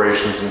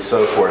corporations and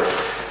so forth.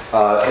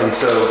 And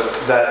so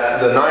that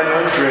the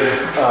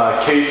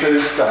 900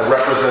 cases that are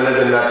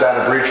represented in that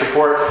data breach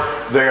report,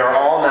 they are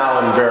all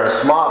now in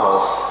various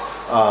models.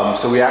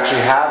 So we actually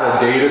have a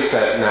data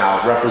set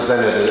now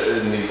represented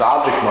in these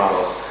object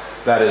models.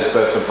 That is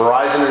both the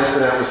Verizon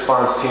incident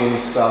response team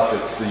stuff,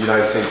 it's the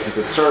United States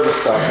Secret Service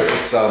stuff.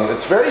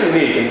 It's very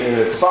unique in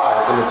its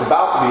size, and it's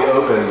about to be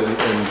opened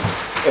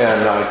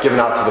and given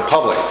out to the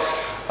public.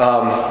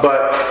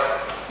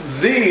 But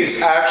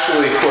these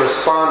actually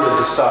corresponded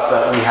to stuff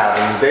that we have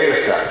in the data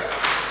set.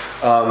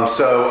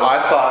 So I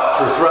thought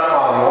for Threat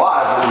Modeling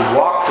Live, what we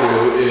walk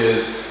through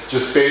is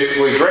just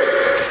basically great.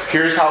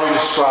 Here's how we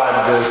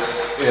describe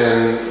this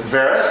in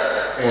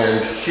Verus,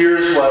 and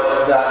here's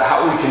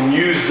how we can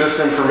use this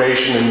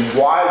information and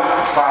why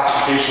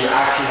classification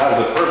actually has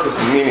a purpose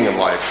and meaning in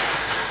life.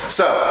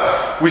 So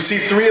we see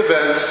 3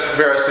 events,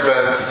 Verus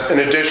events.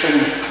 In addition,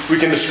 we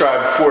can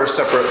describe 4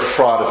 separate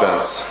fraud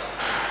events.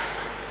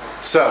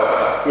 So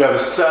we have a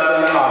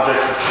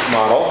 7-object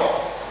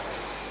model.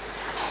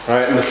 All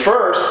right, and the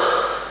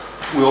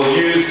first, we'll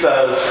use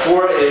those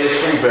 4 A's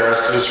from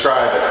Verus to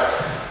describe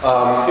it.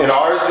 In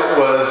ours, it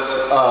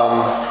was,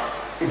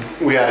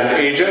 we had an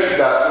agent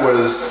that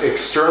was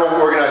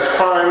external organized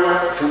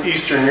crime from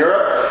Eastern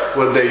Europe.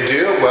 What did they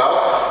do?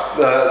 Well,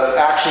 the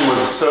action was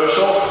a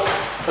social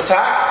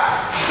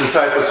attack. The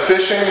type was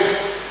phishing.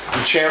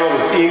 The channel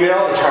was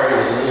email. The target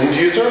was an end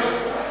user.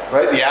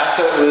 Right? The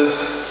asset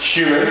was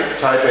human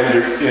type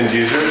end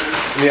user.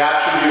 And the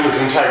attribute was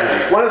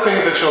integrity. One of the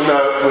things that you'll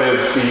note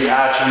with the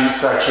attribute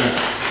section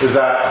is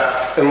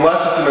that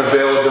unless it's an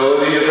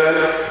availability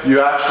event,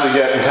 you actually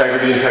get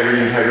integrity,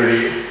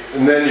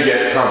 and then you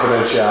get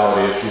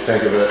confidentiality if you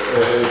think of it,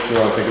 if you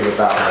want to think of it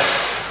that way.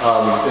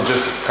 It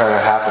just kind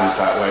of happens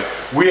that way.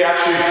 We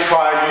actually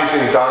tried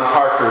using Don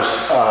Parker's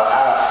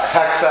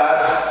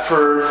hexad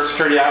for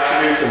security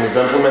attributes, and we've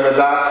implemented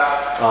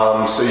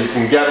that. So you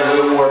can get a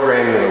little more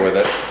granular with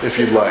it if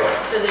you'd like.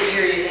 So that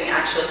you're using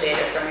actual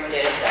data from your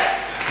data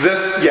set.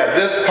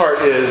 This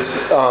part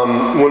is,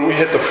 when we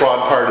hit the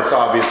fraud part, it's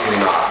obviously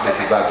not,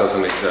 because that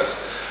doesn't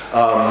exist.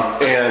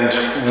 And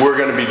we're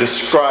going to be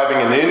describing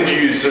an end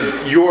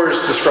user.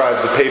 Yours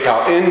describes a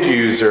PayPal end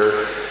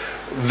user.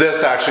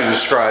 This actually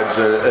describes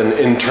an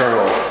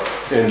internal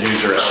end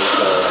user of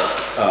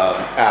the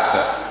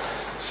asset.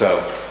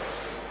 So,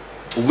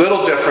 a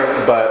little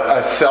different, but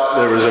I felt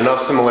there was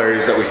enough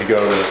similarities that we could go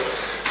over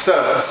this. So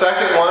the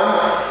second one,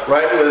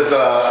 right, was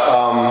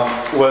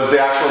the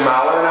actual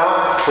malware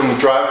now from the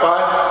drive-by.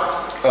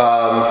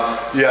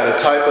 You had a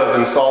type of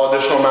install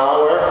additional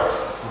malware,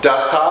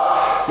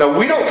 desktop. Now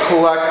we don't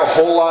collect a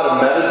whole lot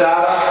of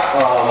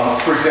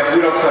metadata. For example,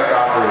 we don't collect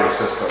operating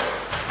system.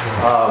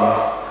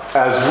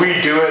 As we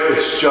do it,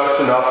 it's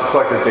just enough to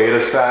collect the data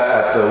set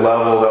at the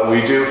level that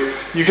we do.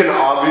 You can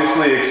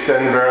obviously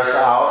extend Verus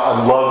out.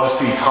 I'd love to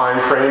see time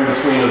frame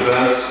between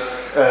events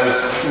as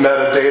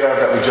metadata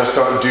that we just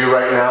don't do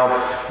right now.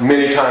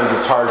 Many times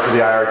it's hard for the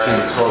IR team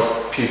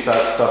to piece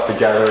that stuff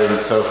together and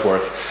so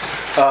forth.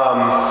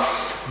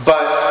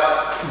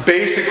 But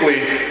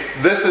basically,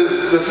 this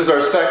is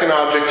our second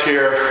object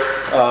here,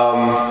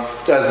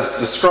 as it's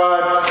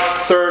described.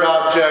 Third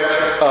object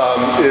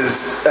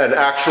is an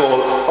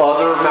actual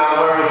other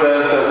malware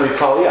event that we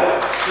call,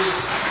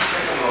 Just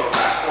checking on the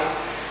last one.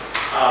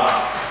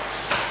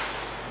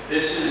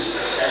 This is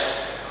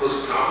assessed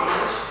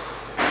post-compromise?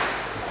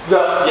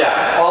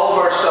 All of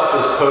our stuff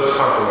is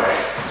post-compromise.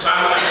 So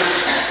I'm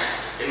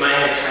just, in my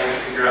head, trying to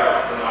figure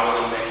out the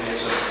modeling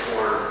mechanism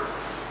for,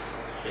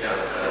 I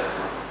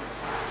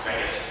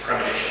guess,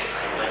 premonition,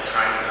 right? Like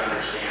trying to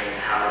understand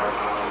how a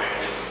modeling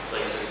mechanism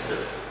plays into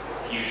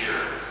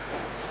future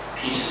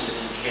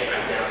pieces if you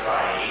can't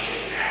identify agent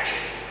and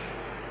action.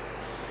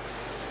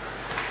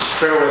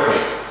 Bear with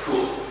me.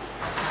 Cool.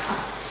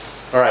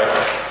 All right.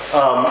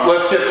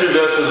 Let's get through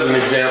this as an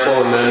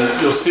example, and then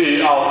you'll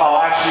see. I'll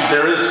actually,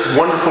 there is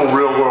wonderful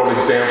real-world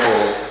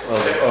example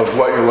of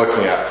what you're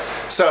looking at.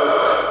 So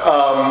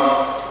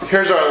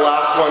here's our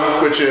last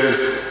one, which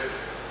is,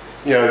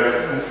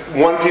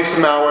 one piece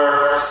of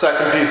malware,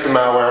 second piece of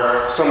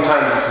malware.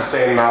 Sometimes it's the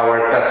same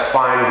malware. That's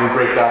fine. We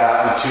break that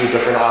out into two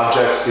different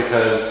objects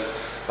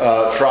because,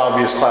 for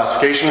obvious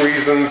classification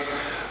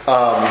reasons.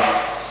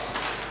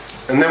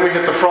 And then we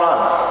hit the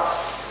fraud.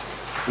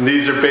 And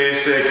these are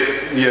basic,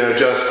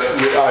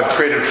 I've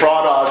created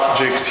fraud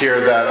objects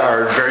here that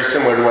are very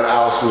similar to what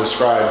Allison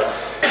described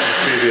in the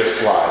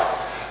previous slide.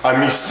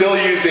 I'm still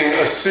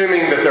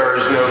assuming that there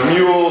is no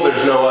mule,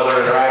 there's no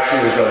other interaction,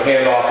 there's no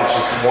handoff, it's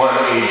just one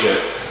agent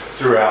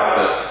throughout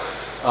this.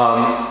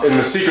 In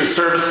the Secret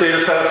Service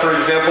data set, for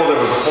example, there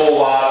was a whole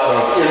lot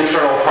of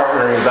internal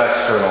partnering with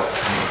external.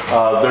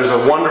 There's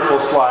a wonderful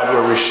slide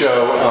where we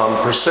show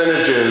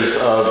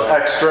percentages of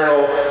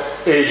external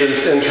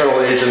agents, internal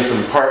agents,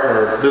 and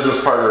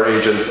business partner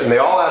agents, and they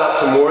all add up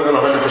to more than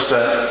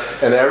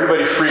 100%, and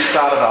everybody freaks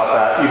out about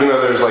that, even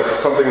though there's like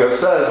something that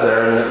says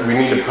there, and we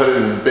need to put it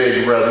in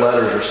big red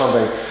letters or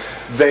something.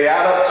 They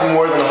add up to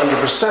more than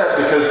 100%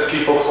 because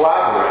people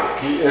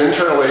collaborate.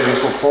 Internal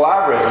agents will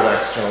collaborate with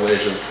external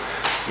agents.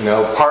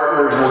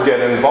 Partners will get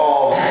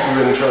involved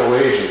through internal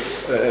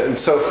agents, and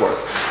so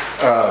forth.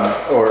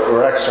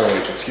 Or external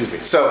agents, excuse me.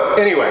 So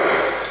anyway,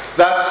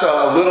 that's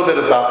a little bit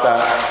about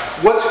that.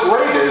 What's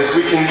great is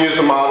we can use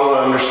the model to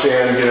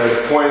understand,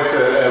 the points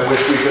at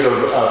which we could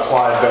have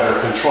applied better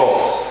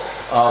controls.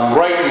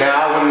 Right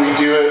now, when we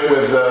do it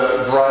with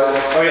the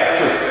variety,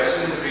 please.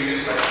 Question in the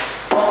previous slide.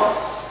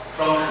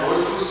 From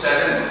 4 through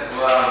 7,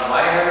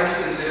 why haven't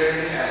you considered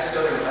any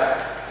asset or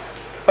impact?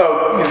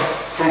 Oh,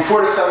 from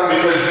 4 to 7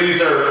 because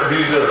these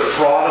are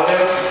fraud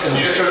events, and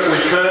you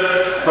certainly could,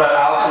 but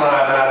Alice and I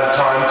haven't had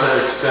time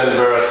to extend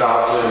Verus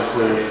out to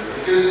include.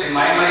 Because in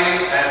my mind,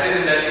 asset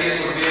in that case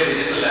would be a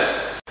digital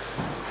asset.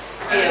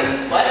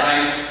 What?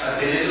 A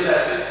digital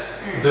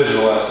asset.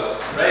 Digital asset.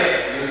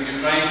 Right. You're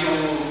trying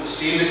to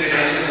steal the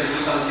credentials and do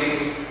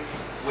something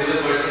with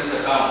a person's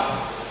account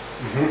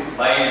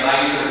by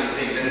buying certain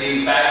things, and the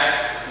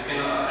impact, you can,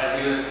 as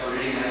you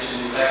already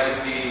mentioned, impact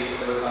would be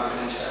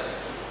confidential.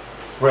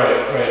 Right.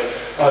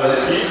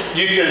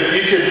 You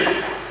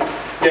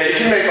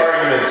can make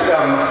arguments.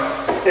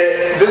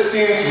 This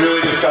seems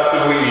really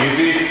deceptively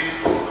easy.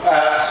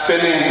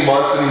 Spending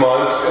months and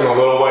months in a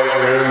little white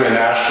room in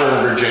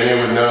Ashburn, Virginia,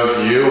 with no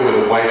view, with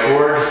a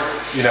whiteboard,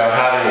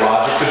 having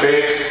logic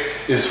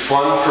debates is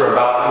fun for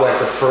about like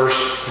the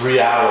first 3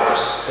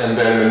 hours, and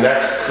then the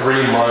next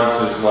 3 months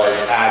is like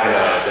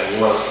agonizing.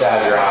 You want to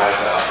stab your eyes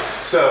out.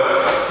 So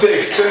to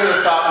extend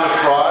this out into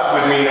fraud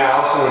would mean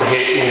Allison would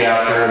hate me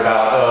after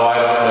about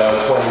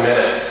 20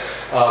 minutes,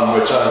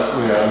 which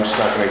I'm just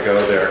not going to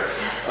go there.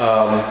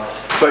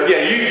 But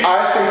yeah,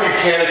 I think you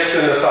can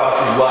extend this out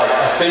if you like.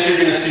 I think you're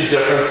going to see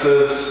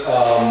differences.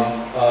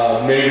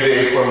 Maybe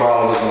the A4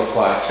 model doesn't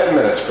apply. 10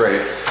 minutes,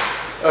 great.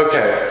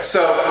 Okay,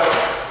 so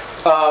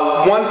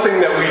One thing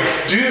that we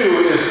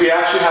do is we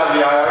actually have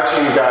the IR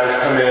team guys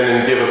come in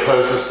and give a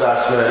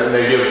post-assessment, and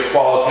they give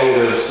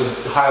qualitative,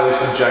 highly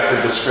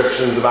subjective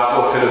descriptions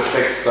about what could have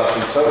fixed stuff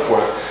and so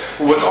forth.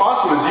 What's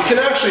awesome is you can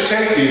actually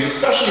take these,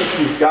 especially if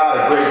you've got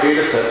a great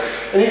data set,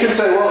 and you can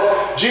say,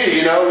 well, gee,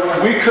 you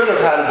know, we could have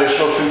had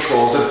additional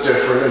controls at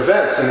different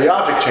events in the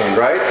object chain,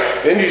 right?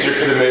 The end user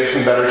could have made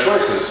some better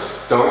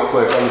choices. Don't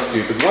click on the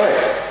stupid link,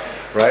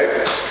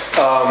 right?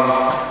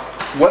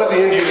 What if the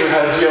end user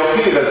had a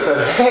DLP that said,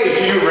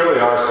 hey, you really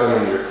are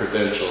sending your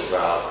credentials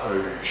out? Are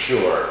you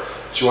sure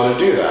that you want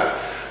to do that?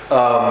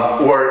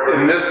 Or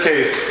in this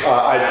case,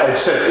 I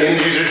said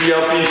end user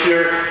DLP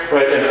here,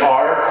 right?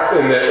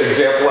 In the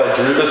example I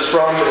drew this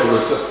from, it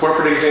was a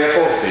corporate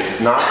example. They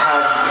did not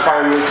have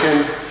finely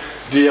tuned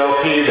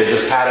DLP. They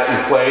just had it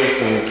in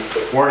place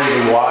and weren't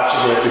even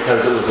watching it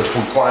because it was a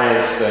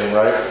compliance thing,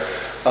 right?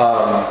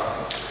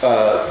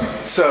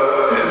 So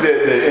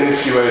the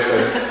NCUA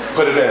said,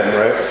 put it in,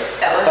 right?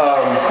 That was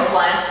the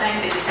compliance thing.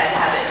 They just had to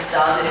have it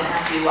installed. They didn't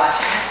have to be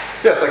watching it.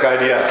 Yeah, it's like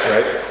IDS,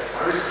 right?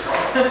 Why are you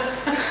surprised?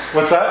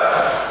 What's that?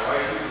 Why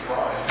are you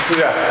surprised?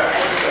 Yeah.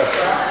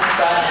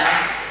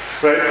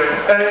 Right.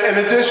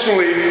 And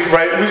additionally,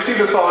 right, we see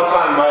this all the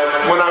time.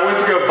 When I went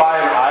to go buy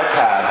an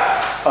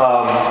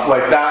iPad,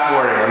 like that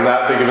morning, I'm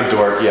that big of a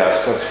dork.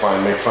 Yes, that's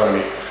fine. Make fun of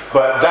me.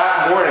 But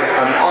that morning,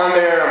 I'm on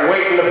there. I'm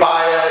waiting to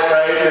buy it,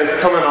 right? And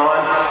it's coming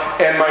on,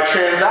 and my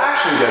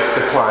transaction gets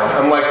declined.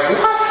 I'm like,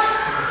 what?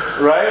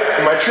 Right?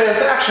 And my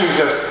transaction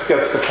just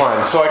gets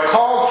declined. So I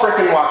called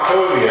frickin'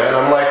 Wachovia, and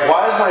I'm like,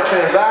 why is my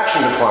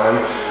transaction declined?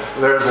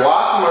 There's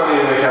lots of money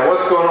in the account.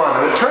 What's going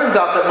on? And it turns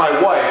out that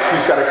my wife,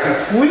 who's got a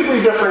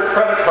completely different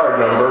credit card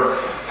number,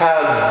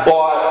 had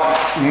bought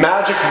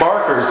magic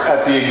markers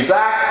at the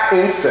exact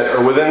instant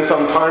or within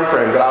some time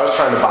frame that I was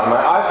trying to buy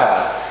my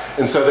iPad.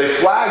 And so they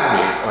flagged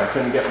me. I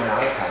couldn't get my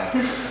iPad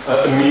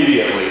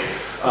immediately.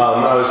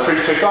 I was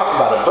pretty ticked off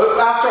about it. But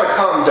after I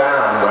calmed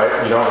down, right,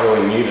 you don't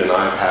really need an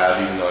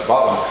iPad even though I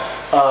bought one.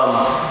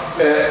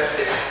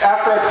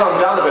 After I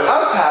calmed down a bit, I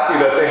was happy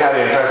that they had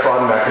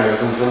anti-fraud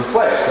mechanisms in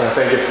place. And I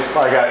think if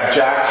I got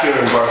jacked here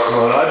in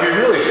Barcelona, I'd be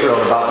really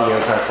thrilled about the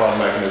anti-fraud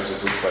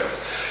mechanisms in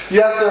place.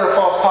 Yes, there are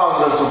false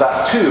positives with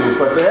that too,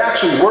 but they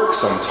actually work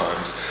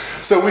sometimes.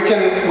 So we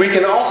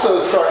can also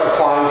start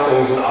applying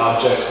things and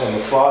objects on the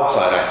fraud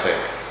side, I think.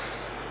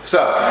 So,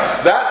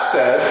 that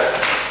said,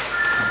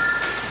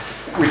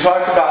 we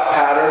talked about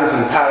patterns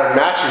and pattern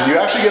matching. You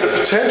actually get a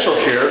potential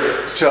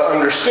here to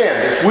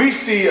understand. If we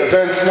see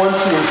events 1, 2,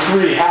 and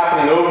 3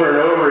 happening over and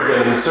over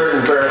again in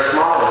certain various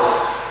models,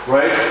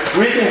 right,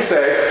 we can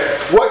say,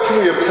 what can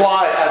we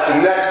apply at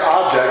the next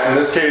object? In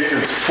this case,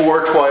 it's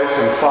 4 twice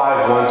and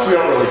 5 once. We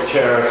don't really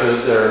care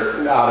if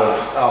they're out of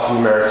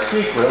alphanumeric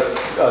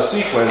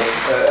sequence,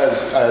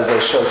 as I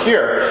show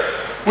here.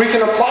 We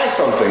can apply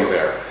something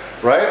there,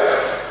 right?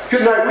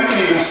 Good night, we can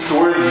even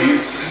store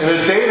these in a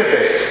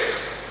database.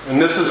 And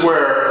this is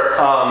where,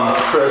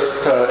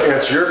 Chris, to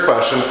answer your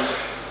question,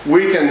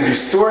 we can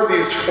store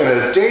these in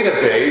a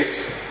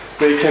database.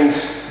 They can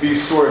be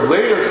stored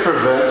later to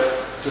prevent,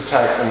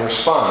 detect, and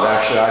respond.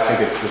 Actually, I think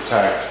it's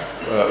detect,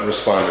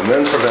 respond, and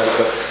then prevent,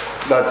 but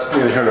that's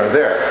neither here nor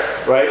there,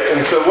 right?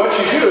 And so what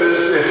you do is,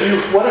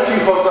 what if you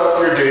hook up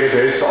your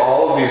database to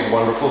all of these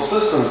wonderful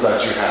systems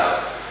that you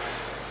have,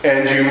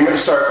 and you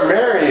start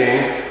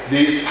marrying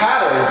these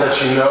patterns that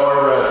you know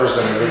are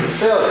representative of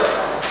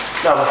failure.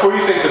 Now, before you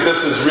think that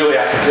this is really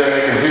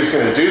academic and who's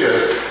going to do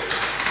this,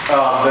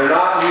 they're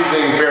not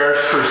using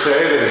Verish per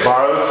se. They've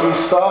borrowed some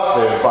stuff.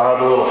 They've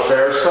borrowed a little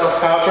fair stuff,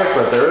 Patrick,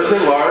 but there is a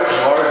large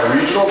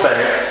regional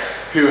bank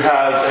who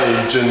has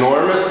a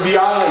ginormous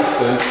VI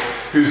instance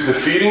who's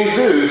defeating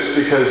Zeus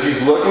because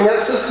he's looking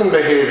at system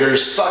behaviors,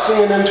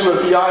 sucking it into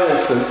a VI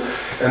instance,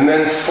 and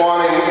then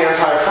spawning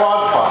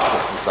anti-fraud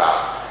processes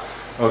out.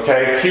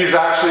 Okay, he's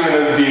actually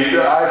going to be,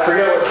 I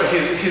forget what,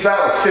 he's at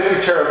like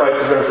 50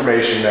 terabytes of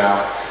information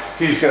now.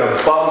 He's going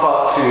to bump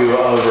up to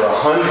over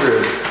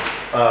 100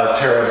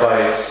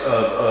 terabytes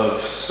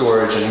of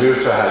storage and move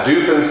to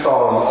Hadoop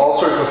install and all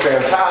sorts of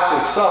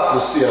fantastic stuff the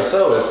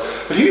CSO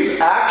is. But he's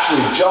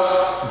actually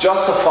just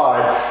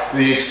justified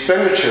the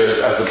expenditures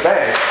as a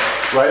bank,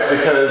 right?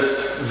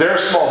 Because their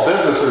small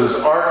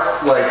businesses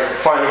aren't like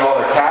finding all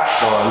their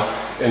cash gone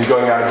and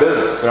going out of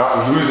business. They're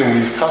not losing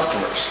these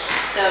customers.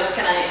 So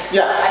can I?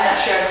 Yeah. I'm not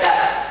sure if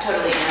that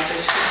totally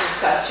answers Chris's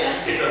question.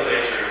 It does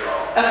answer it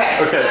all. Okay.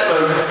 Okay.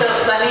 So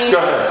let me. Go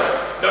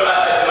ahead. No,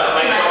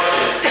 my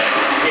question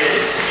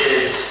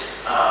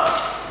is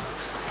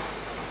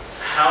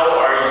how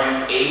are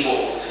you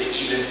able to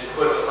even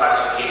put a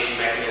classification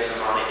mechanism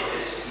on it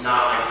if it's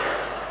not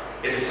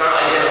identified? If it's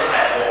not identified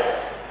at all.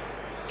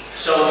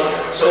 So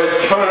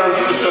pronoun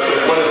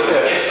specific, what is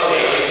this?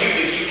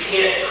 Okay, if you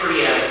can't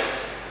preempt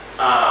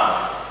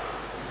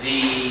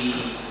the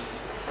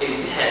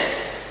intent,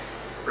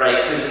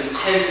 right? Because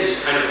intent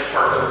is kind of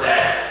part of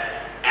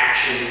that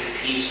action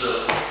piece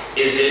of,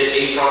 is it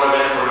a fraud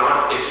event or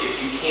not?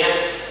 If you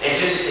can't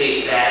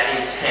anticipate that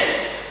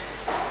intent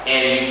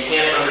and you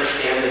can't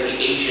understand that the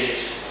agent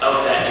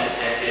of that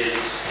intent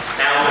is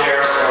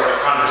malware or a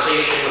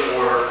conversation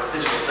or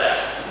physical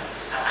theft.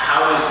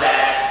 How does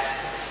that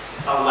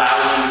allow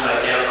you to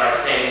identify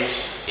things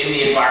in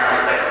the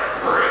environment that are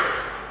occurring?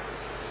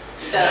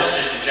 So,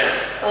 just in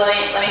general. well,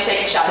 let me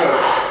take a shot at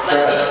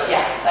that.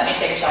 Let me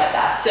take a shot at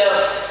that.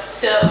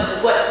 So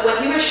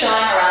what you were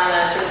showing around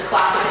the sort of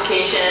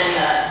classification,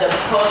 the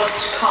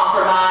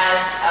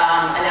post-compromise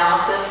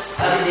analysis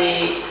of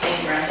the,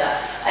 thank you,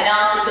 Marissa,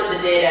 analysis of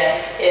the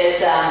data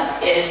is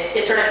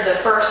sort of the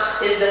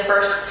first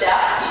step.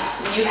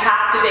 You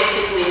have to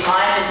basically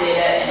mine the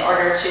data in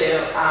order to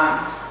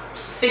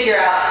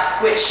figure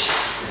out which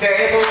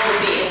variables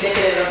would be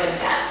indicative of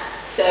intent.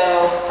 So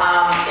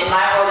in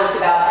my world, it's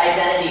about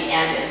identity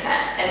and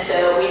intent. And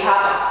so we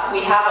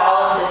have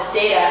all of this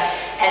data,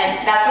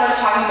 and that's what I was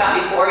talking about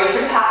before. You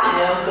sort of have to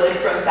know good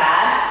from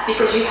bad,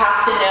 because you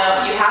have to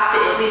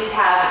at least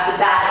have the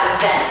bad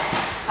event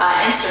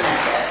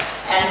instrumented,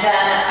 and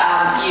then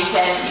you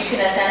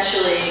can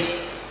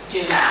essentially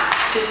do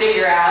math to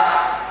figure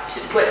out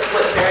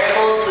what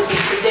variables would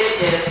be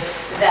predictive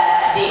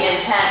that the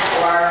intent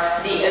or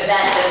the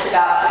event that's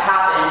about to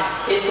happen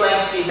is going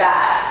to be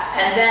bad.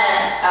 And then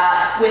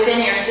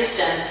within your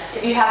system,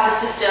 if you have the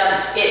system,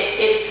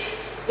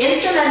 it's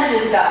instrumented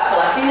is about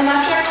collecting the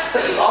metrics,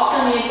 but you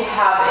also need to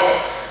have it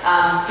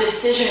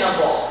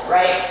decisionable,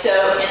 right?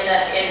 So in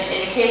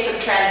the case of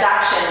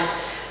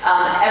transactions,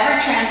 every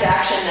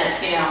transaction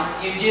that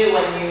you do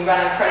when you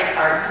run a credit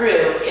card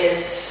through is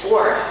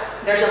scored.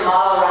 There's a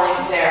model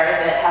running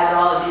there that has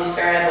all of these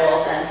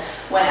variables, and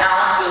when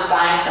Alex was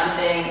buying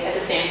something at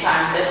the same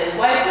time that his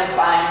wife was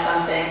buying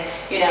something,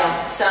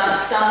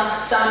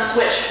 some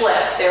switch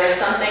flipped. There was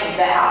something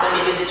that happened.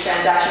 Maybe the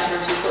transactions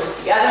were too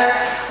close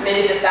together.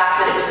 Maybe the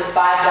fact that it was a $5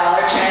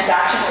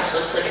 transaction, which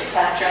looks like a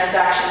test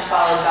transaction,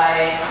 followed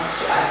by how much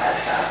do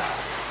iPads cost?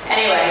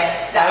 Anyway,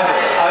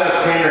 I have a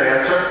cleaner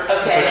answer.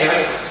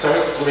 Okay. Sorry,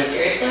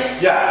 seriously?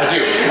 Yeah, I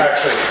do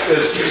actually. I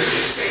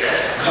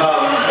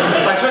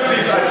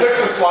took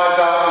the slides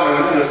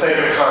out in the sake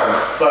of time,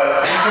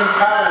 but you can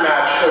pattern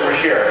match over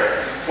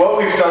here. What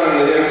we've done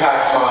in the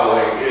impact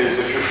modeling is,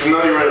 if you're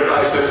familiar with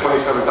ISO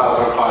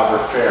 27005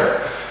 or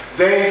FAIR,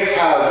 they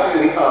have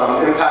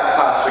impact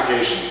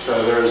classifications.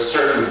 So there's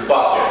certain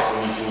buckets,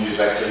 and you can use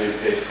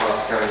activity-based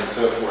cost accounting and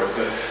so forth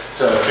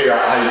to figure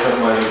out how you put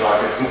money in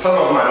buckets. And some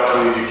of them I don't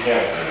believe you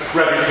can.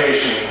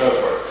 Reputation and so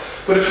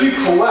forth. But if you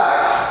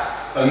collect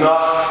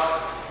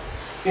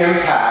enough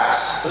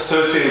impacts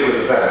associated with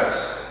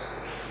events,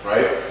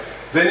 right,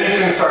 then you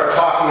can start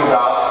talking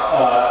about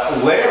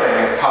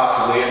layering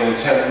possibly an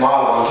intent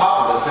model on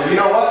top of it. So you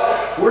know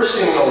what? We're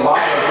seeing a lot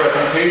of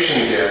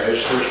reputation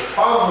damage. There's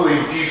probably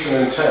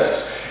decent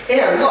intent.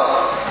 And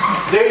look,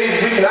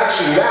 we can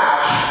actually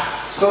match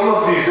some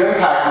of these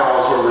impact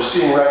models where we're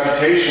seeing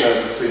reputation as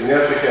a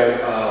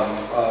significant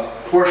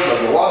portion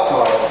of the loss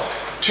model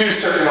to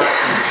certain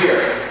actions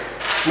here.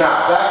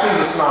 Now, that gives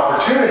us an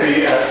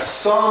opportunity at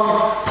some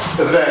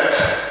event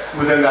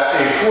within that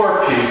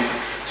A4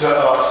 piece to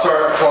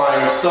start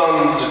applying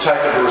some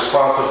detective or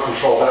responsive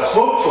control that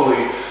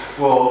hopefully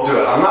will do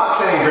it. I'm not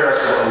saying Verus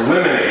will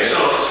eliminate it.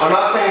 I'm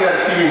not saying that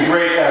it's even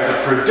great as a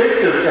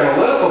predictive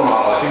analytical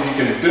model. I think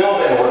you can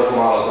build analytical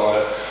models on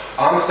it.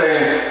 I'm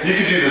saying you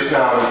can do this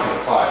now and you can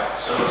apply it.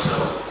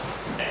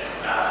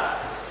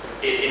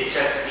 It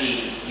sets the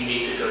you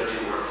need to go do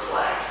work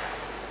flag.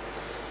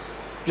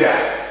 Yeah.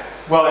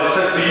 Well, it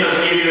sets the... It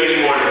doesn't give you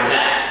any more than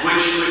that,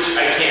 which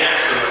I can't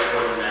ask for much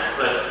more than that,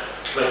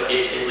 but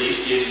it at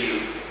least gives you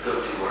go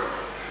do work.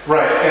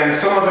 Right, and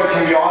some of it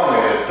can be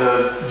automated.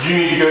 You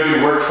need to go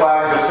do work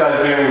flag, this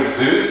guy's dealing with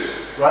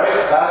Zeus,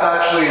 right? That's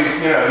actually,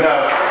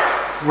 no,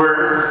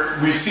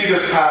 we see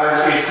this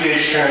pattern,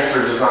 ACH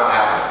transfer does not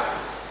happen.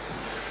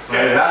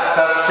 Right? And that's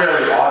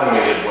fairly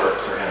automated work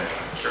for him.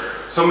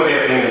 Sure. Somebody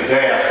at the end of the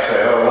day has to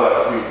say, oh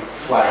look, we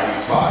flagged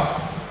these five.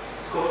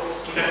 Cool,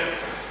 okay.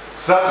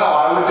 So that's how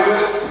I would do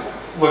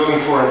it, looking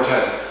for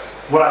intent.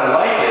 What I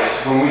like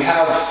is when we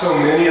have so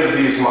many of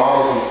these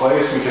models in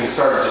place, we can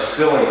start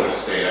distilling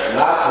this data, and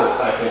that's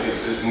what I think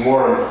is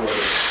more important.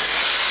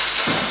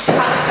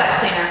 How is that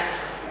cleaner?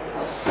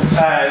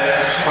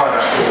 It's probably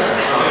not cleaner.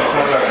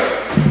 That's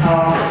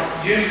all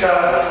right. You've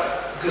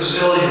got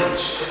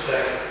gazillions of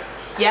data.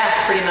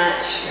 Yeah, pretty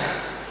much. Yeah.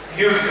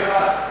 You've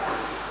got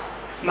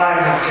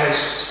 900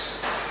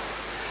 cases.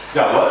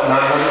 Yeah, what?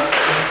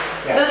 900?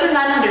 Yeah. Those are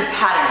 900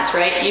 patterns,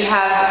 right? You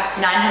have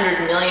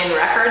 900 million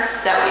records,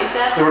 is that what you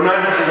said? There were 900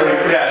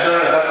 million, yeah,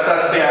 no, that's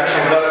the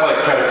actual, that's like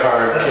credit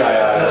card,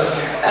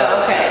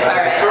 Oh, okay, all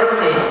right.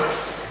 Furthermore,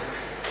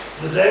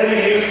 the data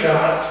you've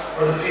got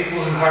are the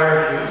people who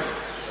hired you,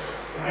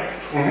 right?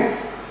 Mm-hmm.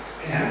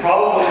 And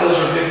probably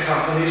those are big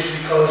companies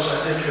because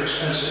I think you're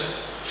expensive.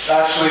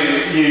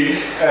 Actually, if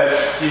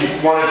you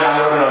want to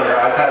download it on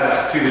your iPad, you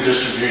can see the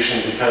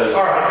distribution because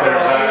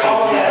there's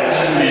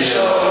actually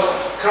so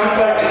comes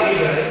back to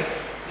eBay.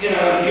 You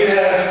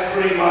have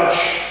pretty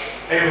much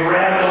a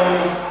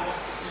random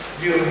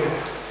view of the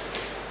world.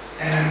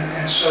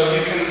 And so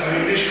you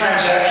can, these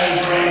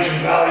transactions range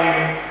in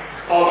value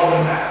all over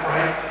the map,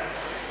 right?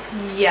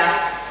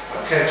 Yeah.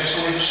 Okay,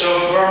 so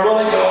where I'm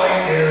really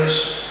going is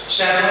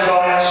sampling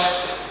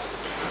bias,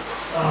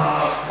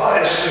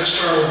 bias to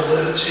external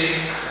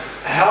validity.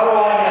 How do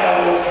I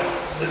know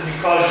that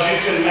because you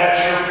can match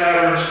your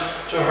patterns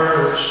to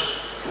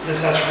hers,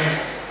 that that's real?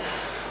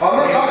 I'm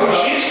not talking What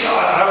about. she's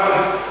got, I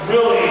would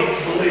really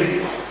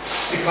believe,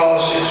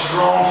 because it's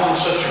drawn from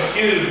such a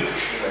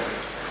huge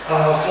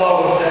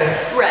flow of data.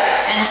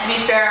 Right, and to be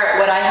fair,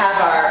 what I have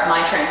are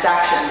my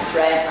transactions,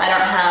 right? I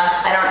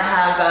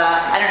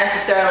don't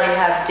necessarily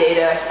have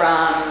data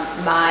from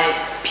my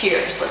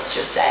peers, let's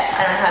just say.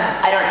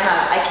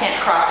 I can't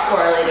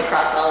cross-correlate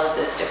across all of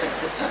those different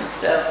systems.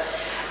 So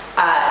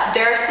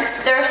there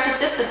are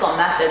statistical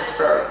methods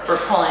for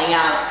pulling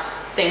out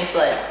things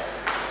like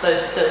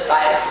those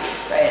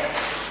biases, right?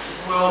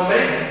 Well,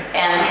 maybe.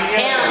 And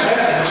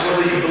methods,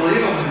 whether you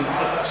believe them or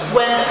not, that's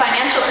when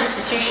financial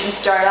institutions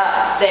start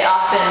up, they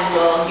often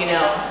will,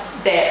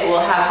 they will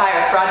have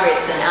higher fraud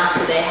rates than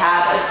after they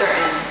have a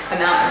certain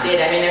amount of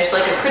data. I mean, there's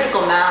like a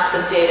critical mass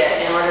of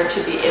data in order to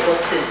be able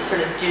to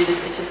sort of do the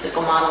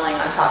statistical modeling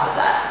on top of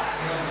that.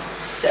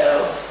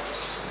 So.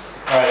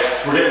 All right,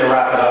 so we're getting to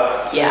wrap it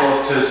up. So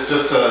Yeah.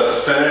 just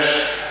to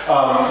finish,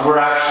 we're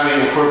actually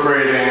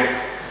incorporating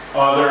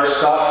other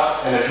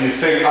stuff, and if you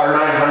think our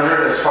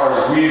 900, as far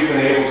as we've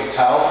been able to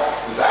tell,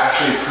 is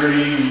actually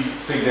pretty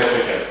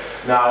significant.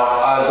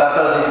 Now, that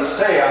doesn't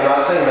say, I'm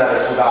not saying that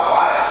it's without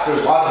bias.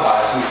 There's lots of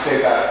bias, and we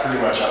state that pretty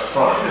much up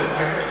front.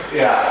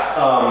 Yeah,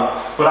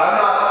 but I'm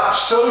not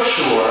so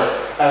sure,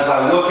 as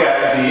I look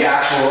at the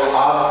actual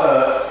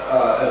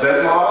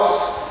event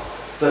models,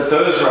 that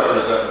those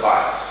represent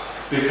bias.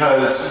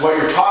 Because what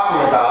you're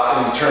talking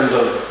about in terms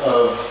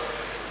of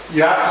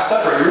you have to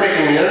separate. You're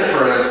making the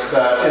inference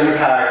that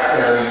impact,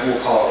 and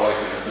we'll call it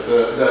likelihood,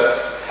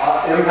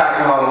 but the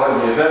impact model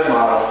and the event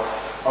model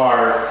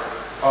are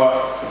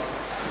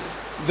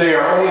they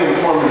are only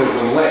informative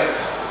when linked.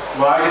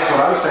 Well, I guess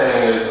what I'm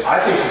saying is I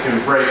think you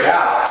can break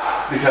out,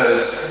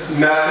 because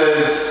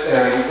methods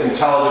and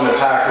intelligent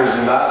attackers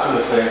and that sort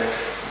of thing,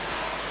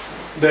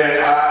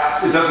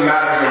 it doesn't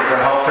matter if you're for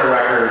a healthcare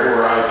record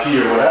or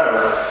IP or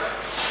whatever.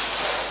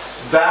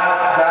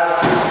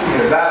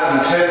 That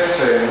intent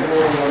thing.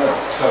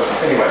 So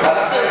anyway,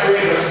 that's.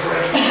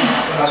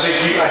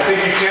 I think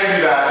you can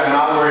do that and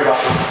not worry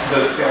about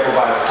the sample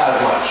bias as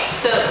much.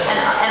 So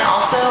and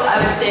also I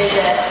would say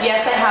that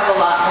yes, I have a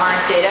lot more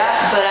data,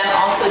 but I'm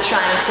also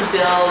trying to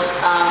build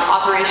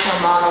operational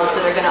models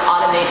that are going to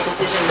automate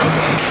decision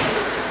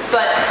making.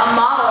 But a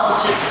model,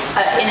 just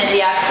in the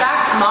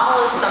abstract, a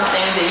model is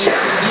something that you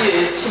can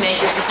use to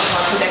make your system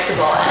more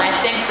predictable. And I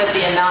think that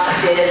the amount of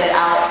data that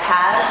Alex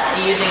has,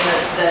 using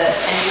the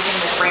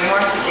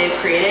framework that they've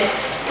created,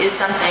 is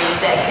something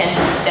that can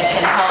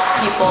help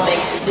people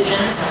make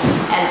decisions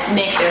and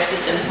make their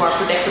systems more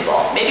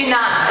predictable. Maybe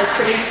not as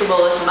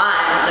predictable as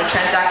mine on a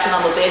transaction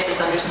level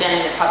basis,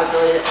 understanding the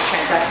probability that the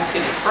transaction is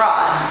going to be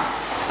fraud.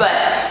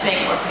 But to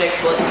make it more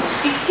predictable,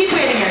 keep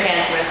waving your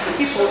hands, Marissa.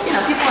 People,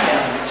 people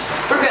know.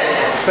 We're good.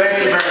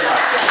 Thank you very much.